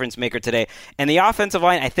big difference maker today. And the offensive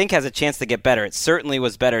line, I think, has a chance to get better. It certainly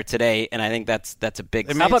was better today, and I think that's a big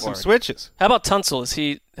step. How about some switches? How about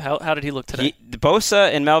Tunsil? How did he look today?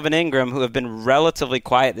 Bosa and Melvin Ingram, who have been relatively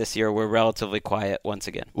quiet this year, were relatively quiet once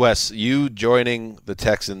again. Wes, you joining the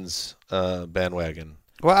Texans bandwagon.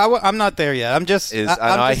 Well, I'm not there yet. I'm just going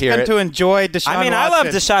to enjoy Deshaun Watson. I mean, I love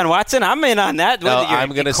Deshaun Watson. I'm in on that. No,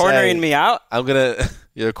 I'm going to cornering me out.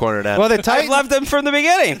 You're cornered out. Well, I've loved him from the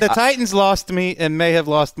beginning. The Titans lost me and may have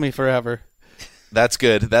lost me forever. That's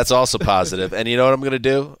good. That's also positive. And you know what I'm going to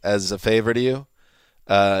do as a favor to you?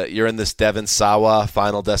 You're in this Devin Sawa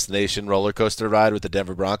Final Destination roller coaster ride with the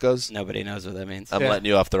Denver Broncos. Nobody knows what that means. I'm letting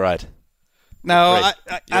you off the ride. No, I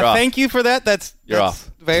thank you for that. That's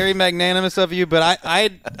off. Very magnanimous of you, but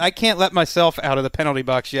I can't let myself out of the penalty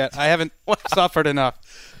box yet. I haven't suffered enough.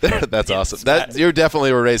 That's awesome. You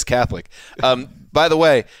definitely were raised Catholic. By the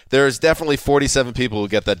way, there's definitely 47 people who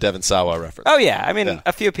get that Devin Sawa reference. Oh, yeah. I mean,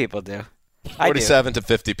 a few people do. 47 to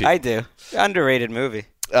 50 people. I do. Underrated movie.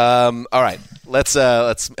 All right. Let's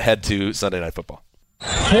head to Sunday Night Football.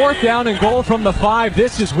 4th down and goal from the 5.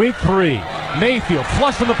 This is week 3. Mayfield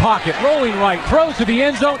flush from the pocket, rolling right, throws to the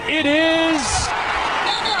end zone. It is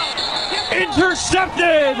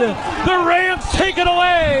intercepted. The Rams take it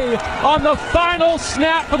away on the final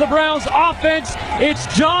snap for the Browns offense. It's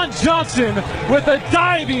John Johnson with a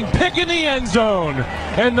diving pick in the end zone.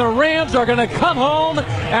 And the Rams are going to come home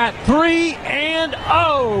at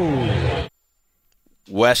 3-0.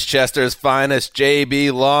 Westchester's finest,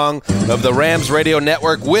 J.B. Long of the Rams Radio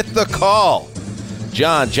Network with the call.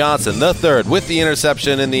 John Johnson, the third, with the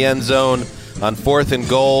interception in the end zone on 4th and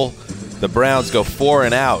goal. The Browns go 4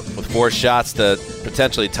 and out with 4 shots to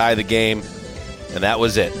potentially tie the game, and that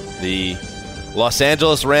was it. The Los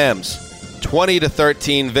Angeles Rams,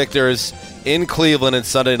 20-13 victors in Cleveland in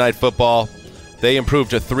Sunday Night Football. They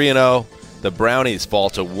improved to 3-0. The Brownies fall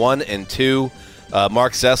to 1-2.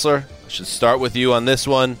 Mark Sessler, should start with you on this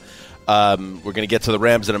one. We're going to get to the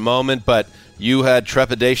Rams in a moment, but you had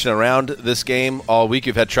trepidation around this game all week.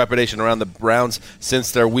 You've had trepidation around the Browns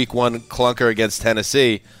since their Week 1 clunker against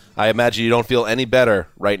Tennessee. I imagine you don't feel any better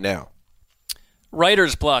right now.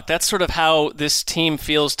 Writer's block. That's sort of how this team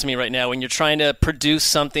feels to me right now. When you're trying to produce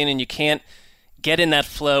something and you can't get in that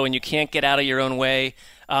flow and you can't get out of your own way,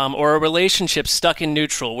 or a relationship stuck in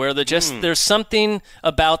neutral, where there's something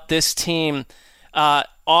about this team,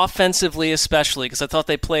 offensively especially, because I thought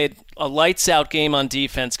they played a lights-out game on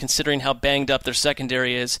defense, considering how banged up their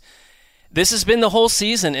secondary is. This has been the whole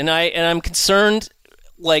season, and I'm concerned,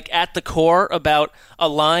 like at the core, about a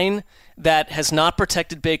line that has not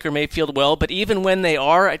protected Baker Mayfield well. But even when they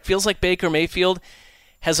are, it feels like Baker Mayfield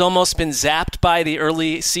has almost been zapped by the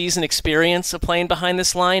early season experience of playing behind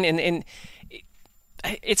this line, and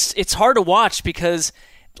it's hard to watch because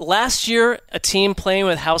last year a team playing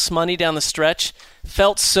with house money down the stretch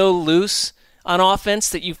felt so loose on offense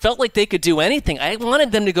that you felt like they could do anything. I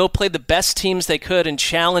wanted them to go play the best teams they could and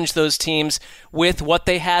challenge those teams with what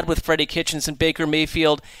they had with Freddie Kitchens and Baker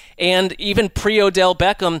Mayfield and even pre-Odell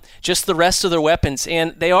Beckham, just the rest of their weapons.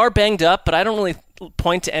 And they are banged up, but I don't really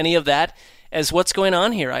point to any of that as what's going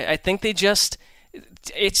on here. I think they just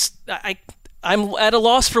I'm at a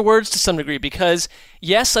loss for words to some degree because,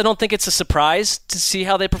 yes, I don't think it's a surprise to see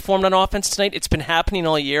how they performed on offense tonight. It's been happening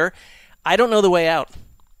all year. I don't know the way out.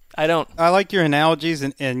 I don't. I like your analogies,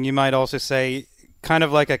 and you might also say kind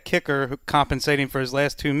of like a kicker compensating for his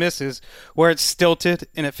last 2 misses where it's stilted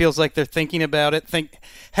and it feels like they're thinking about it,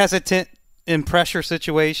 hesitant in pressure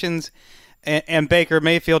situations, and Baker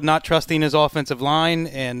Mayfield not trusting his offensive line.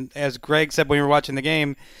 And as Greg said when we were watching the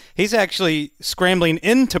game, he's actually scrambling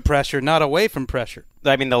into pressure, not away from pressure.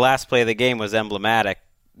 I mean, the last play of the game was emblematic.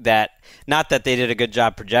 That not that they did a good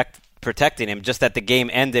job protecting him, just that the game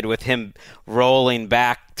ended with him rolling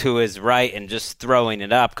back to his right and just throwing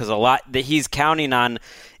it up because a lot that he's counting on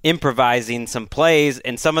improvising some plays,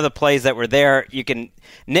 and some of the plays that were there you can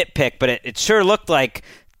nitpick, but it sure looked like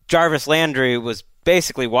Jarvis Landry was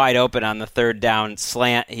basically wide open on the 3rd down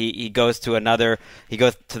slant. He goes to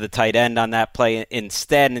the tight end on that play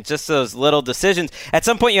instead, and it's just those little decisions. At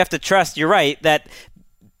some point you have to trust, you're right, that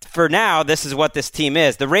for now, this is what this team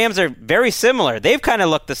is. The Rams are very similar. They've kind of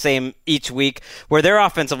looked the same each week where their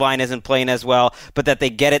offensive line isn't playing as well, but that they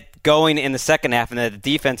get it going in the second half and that the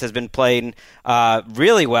defense has been playing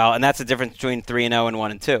really well, and that's the difference between 3-0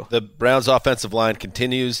 and 1-2. The Browns' offensive line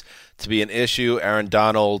continues to be an issue. Aaron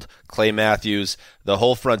Donald, Clay Matthews, the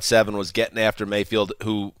whole front seven was getting after Mayfield,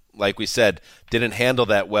 who, like we said, didn't handle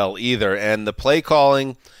that well either. And the play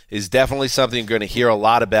calling is definitely something you're going to hear a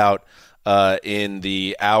lot about in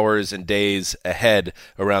the hours and days ahead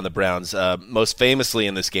around the Browns. Most famously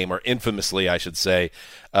in this game, or infamously, I should say,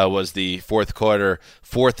 was the fourth quarter,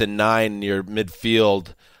 4th and 9 near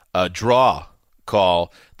midfield draw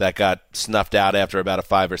call that got snuffed out after about a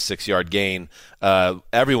 5 or 6 yard gain.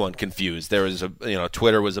 Everyone confused. There was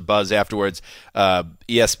Twitter was a buzz afterwards.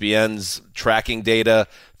 ESPN's tracking data,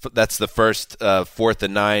 that's the first 4th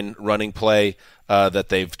and 9 running play that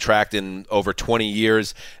they've tracked in over 20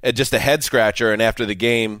 years. Just a head scratcher. And after the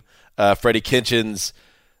game, Freddie Kitchens,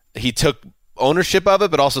 he took ownership of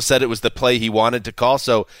it, but also said it was the play he wanted to call.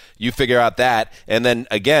 So you figure out that. And then,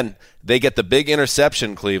 again, they get the big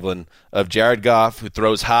interception, Cleveland, of Jared Goff, who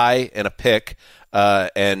throws high and a pick.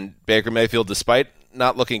 And Baker Mayfield, despite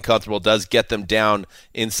not looking comfortable, does get them down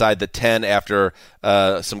inside the 10 after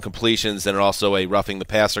some completions and also a roughing the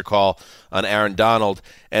passer call on Aaron Donald.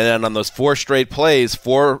 And then on those 4 straight plays,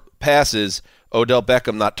 4 passes, Odell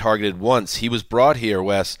Beckham not targeted once. He was brought here,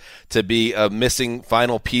 Wes, to be a missing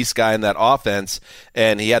final piece guy in that offense,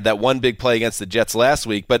 and he had that one big play against the Jets last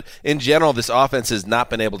week. But in general, this offense has not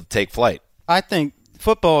been able to take flight. I think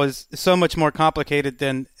football is so much more complicated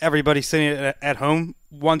than everybody sitting at home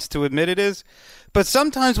wants to admit it is. But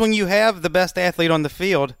sometimes when you have the best athlete on the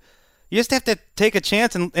field, you just have to take a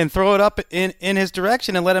chance and throw it up in his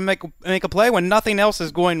direction and let him make a play when nothing else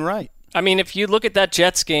is going right. I mean, if you look at that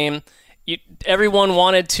Jets game, everyone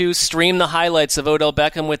wanted to stream the highlights of Odell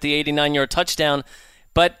Beckham with the 89-yard touchdown,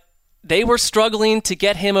 but they were struggling to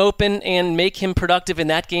get him open and make him productive in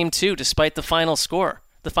that game too, despite the final score,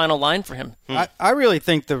 the final line for him. I really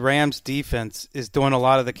think the Rams defense is doing a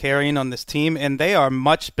lot of the carrying on this team, and they are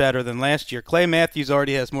much better than last year. Clay Matthews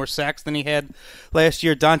already has more sacks than he had last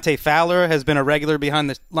year. Dante Fowler has been a regular behind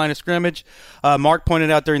the line of scrimmage. Mark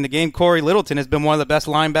pointed out during the game, Corey Littleton has been one of the best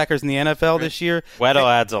linebackers in the NFL this year. Weddle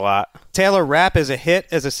adds a lot. Taylor Rapp is a hit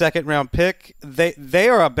as a second-round pick. They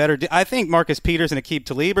are a better I think Marcus Peters and Aqib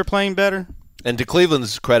Talib are playing better. And to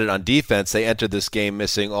Cleveland's credit on defense, they entered this game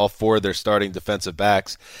missing all 4 of their starting defensive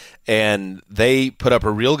backs, and they put up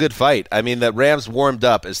a real good fight. I mean, the Rams warmed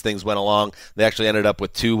up as things went along. They actually ended up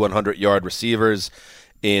with 2 100-yard receivers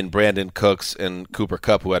in Brandon Cooks and Cooper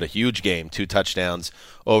Kupp, who had a huge game, 2 touchdowns,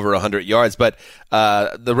 over 100 yards. But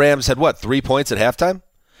the Rams had, 3 points at halftime?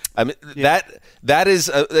 I mean, yeah. that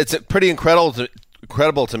is it's pretty incredible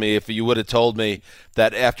to me if you would have told me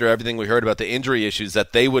that after everything we heard about the injury issues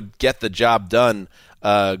that they would get the job done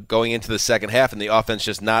going into the second half and the offense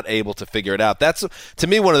just not able to figure it out. That's, to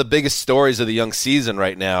me, one of the biggest stories of the young season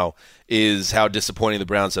right now is how disappointing the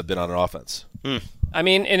Browns have been on offense. I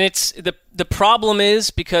mean, and it's the problem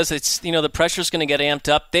is because it's, the pressure's going to get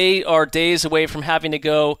amped up. They are days away from having to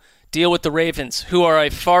go deal with the Ravens, who are a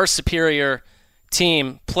far superior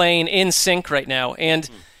team playing in sync right now. And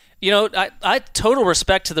I total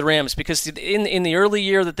respect to the Rams because in the early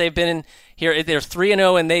year that they've been in here, they're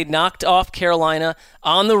 3-0 and they knocked off Carolina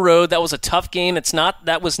on the road. That was a tough game.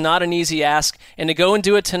 That was not an easy ask, and to go and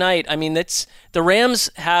do it tonight, I mean, the Rams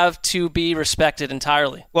have to be respected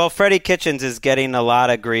entirely. Well, Freddie Kitchens is getting a lot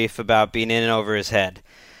of grief about being in and over his head.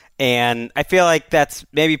 And I feel like that's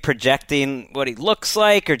maybe projecting what he looks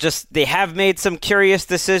like, or just they have made some curious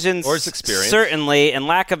decisions. Or his experience. Certainly, and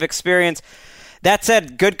lack of experience. That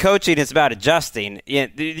said, good coaching is about adjusting.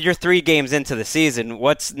 You're 3 games into the season.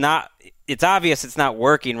 It's obvious it's not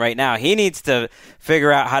working right now. He needs to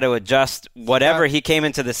figure out how to adjust whatever he came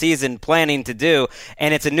into the season planning to do,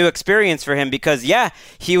 and it's a new experience for him because,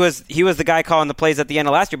 he was the guy calling the plays at the end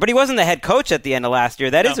of last year, but he wasn't the head coach at the end of last year.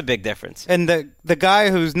 That is a big difference. And the guy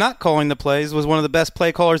who's not calling the plays was one of the best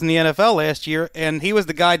play callers in the NFL last year, and he was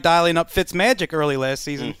the guy dialing up Fitzmagic early last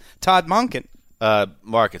season, Todd Monken.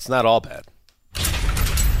 Mark, it's not all bad.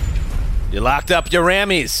 You locked up your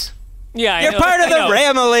Rammies. Yeah, You're part of the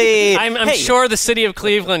Ramily. I'm sure the city of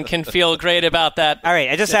Cleveland can feel great about that. All right,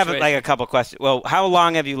 I just situation. have a couple questions. Well, how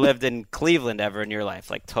long have you lived in Cleveland ever in your life,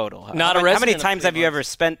 like total? Not a resident. How many times have you ever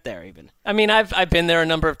spent there, even? I mean, I've been there a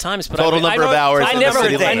number of times, but Total number of hours.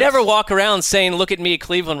 I never walk around saying, "Look at me,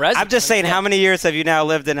 Cleveland resident." I'm just saying, how many years have you now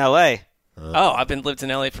lived in L.A.? I've lived in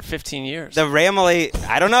L.A. for 15 years. The Ramily,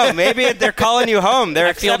 I don't know. Maybe they're calling you home. They're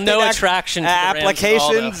I feel no attraction to the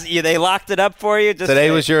applications. They locked it up for you. Today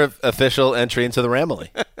was your official entry into the Ramily.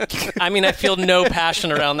 I mean, I feel no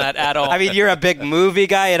passion around that at all. I mean, you're a big movie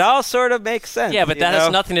guy. It all sort of makes sense. Yeah, but that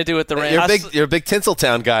has nothing to do with the Rams. You're a big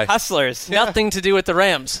Tinseltown guy. Hustlers. Nothing to do with the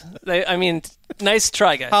Rams. Nice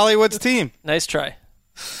try, guys. Hollywood's team. Nice try.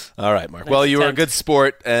 All right, Mark. Well, you were a good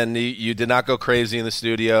sport, and you did not go crazy in the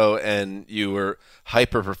studio, and you were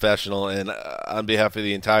hyper-professional. And on behalf of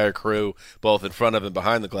the entire crew, both in front of and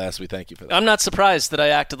behind the glass, we thank you for that. I'm not surprised that I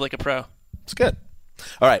acted like a pro. It's good.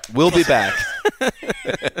 All right, we'll be back.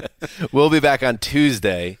 We'll be back on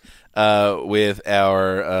Tuesday with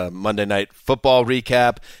our Monday Night Football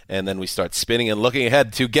recap, and then we start spinning and looking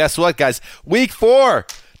ahead to, guess what, guys? Week 4.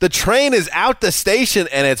 The train is out the station,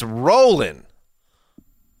 and it's rolling.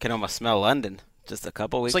 Can almost smell London. Just a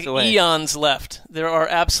couple weeks away. It's like away. eons left. There are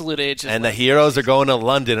absolute ages and left. The Heroes are going to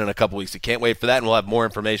London in a couple weeks. We can't wait for that, and we'll have more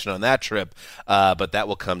information on that trip. But that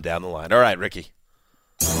will come down the line. All right, Ricky.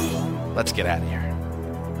 Let's get out of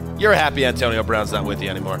here. You're happy Antonio Brown's not with you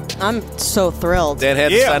anymore. I'm so thrilled. Dan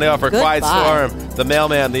Hanson signing off for Quiet Storm, the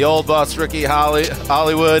mailman, the old boss, Ricky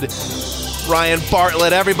Hollywood, Ryan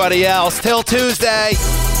Bartlett, everybody else. Till Tuesday.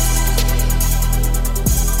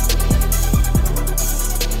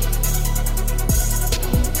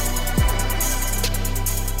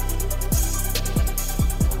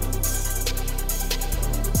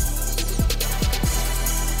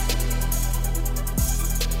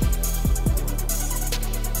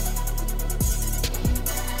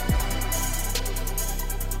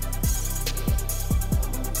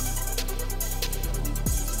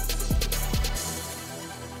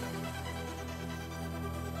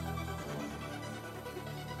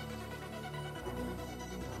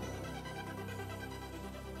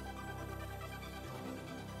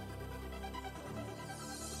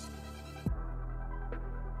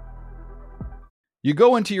 You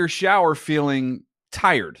go into your shower feeling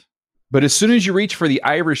tired, but as soon as you reach for the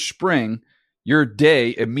Irish Spring, your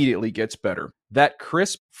day immediately gets better. That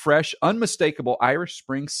crisp, fresh, unmistakable Irish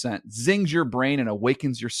Spring scent zings your brain and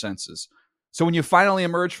awakens your senses. So when you finally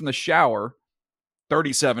emerge from the shower,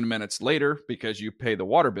 37 minutes later, because you pay the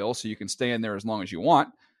water bill so you can stay in there as long as you want,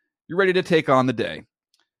 you're ready to take on the day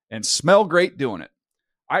and smell great doing it.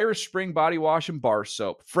 Irish Spring Body Wash and Bar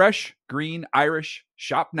Soap. Fresh, green, Irish.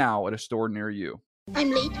 Shop now at a store near you.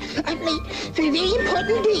 I'm late for a very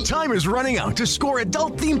important date. Time is running out to score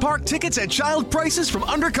adult theme park tickets at child prices from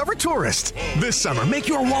Undercover Tourist. This summer, make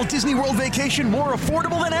your Walt Disney World vacation more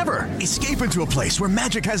affordable than ever. Escape into a place where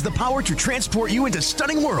magic has the power to transport you into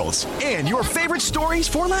stunning worlds and your favorite stories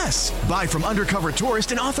for less. Buy from Undercover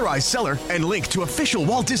Tourist, an authorized seller, and link to official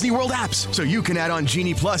Walt Disney World apps so you can add on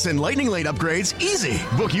Genie Plus and Lightning Lane upgrades easy.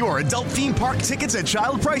 Book your adult theme park tickets at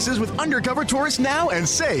child prices with Undercover Tourist now and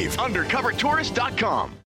save. UndercoverTourist.com.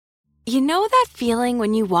 You know that feeling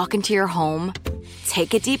when you walk into your home,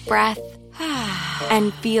 take a deep breath,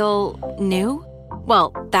 and feel new?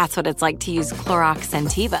 Well, that's what it's like to use Clorox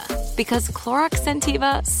Scentiva. Because Clorox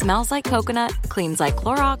Scentiva smells like coconut, cleans like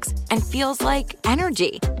Clorox, and feels like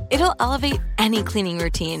energy. It'll elevate any cleaning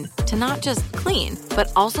routine to not just clean,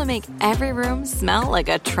 but also make every room smell like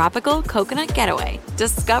a tropical coconut getaway.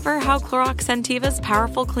 Discover how Clorox Scentiva's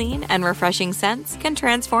powerful clean and refreshing scents can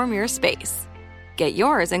transform your space. Get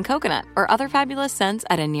yours in coconut or other fabulous scents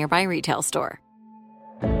at a nearby retail store.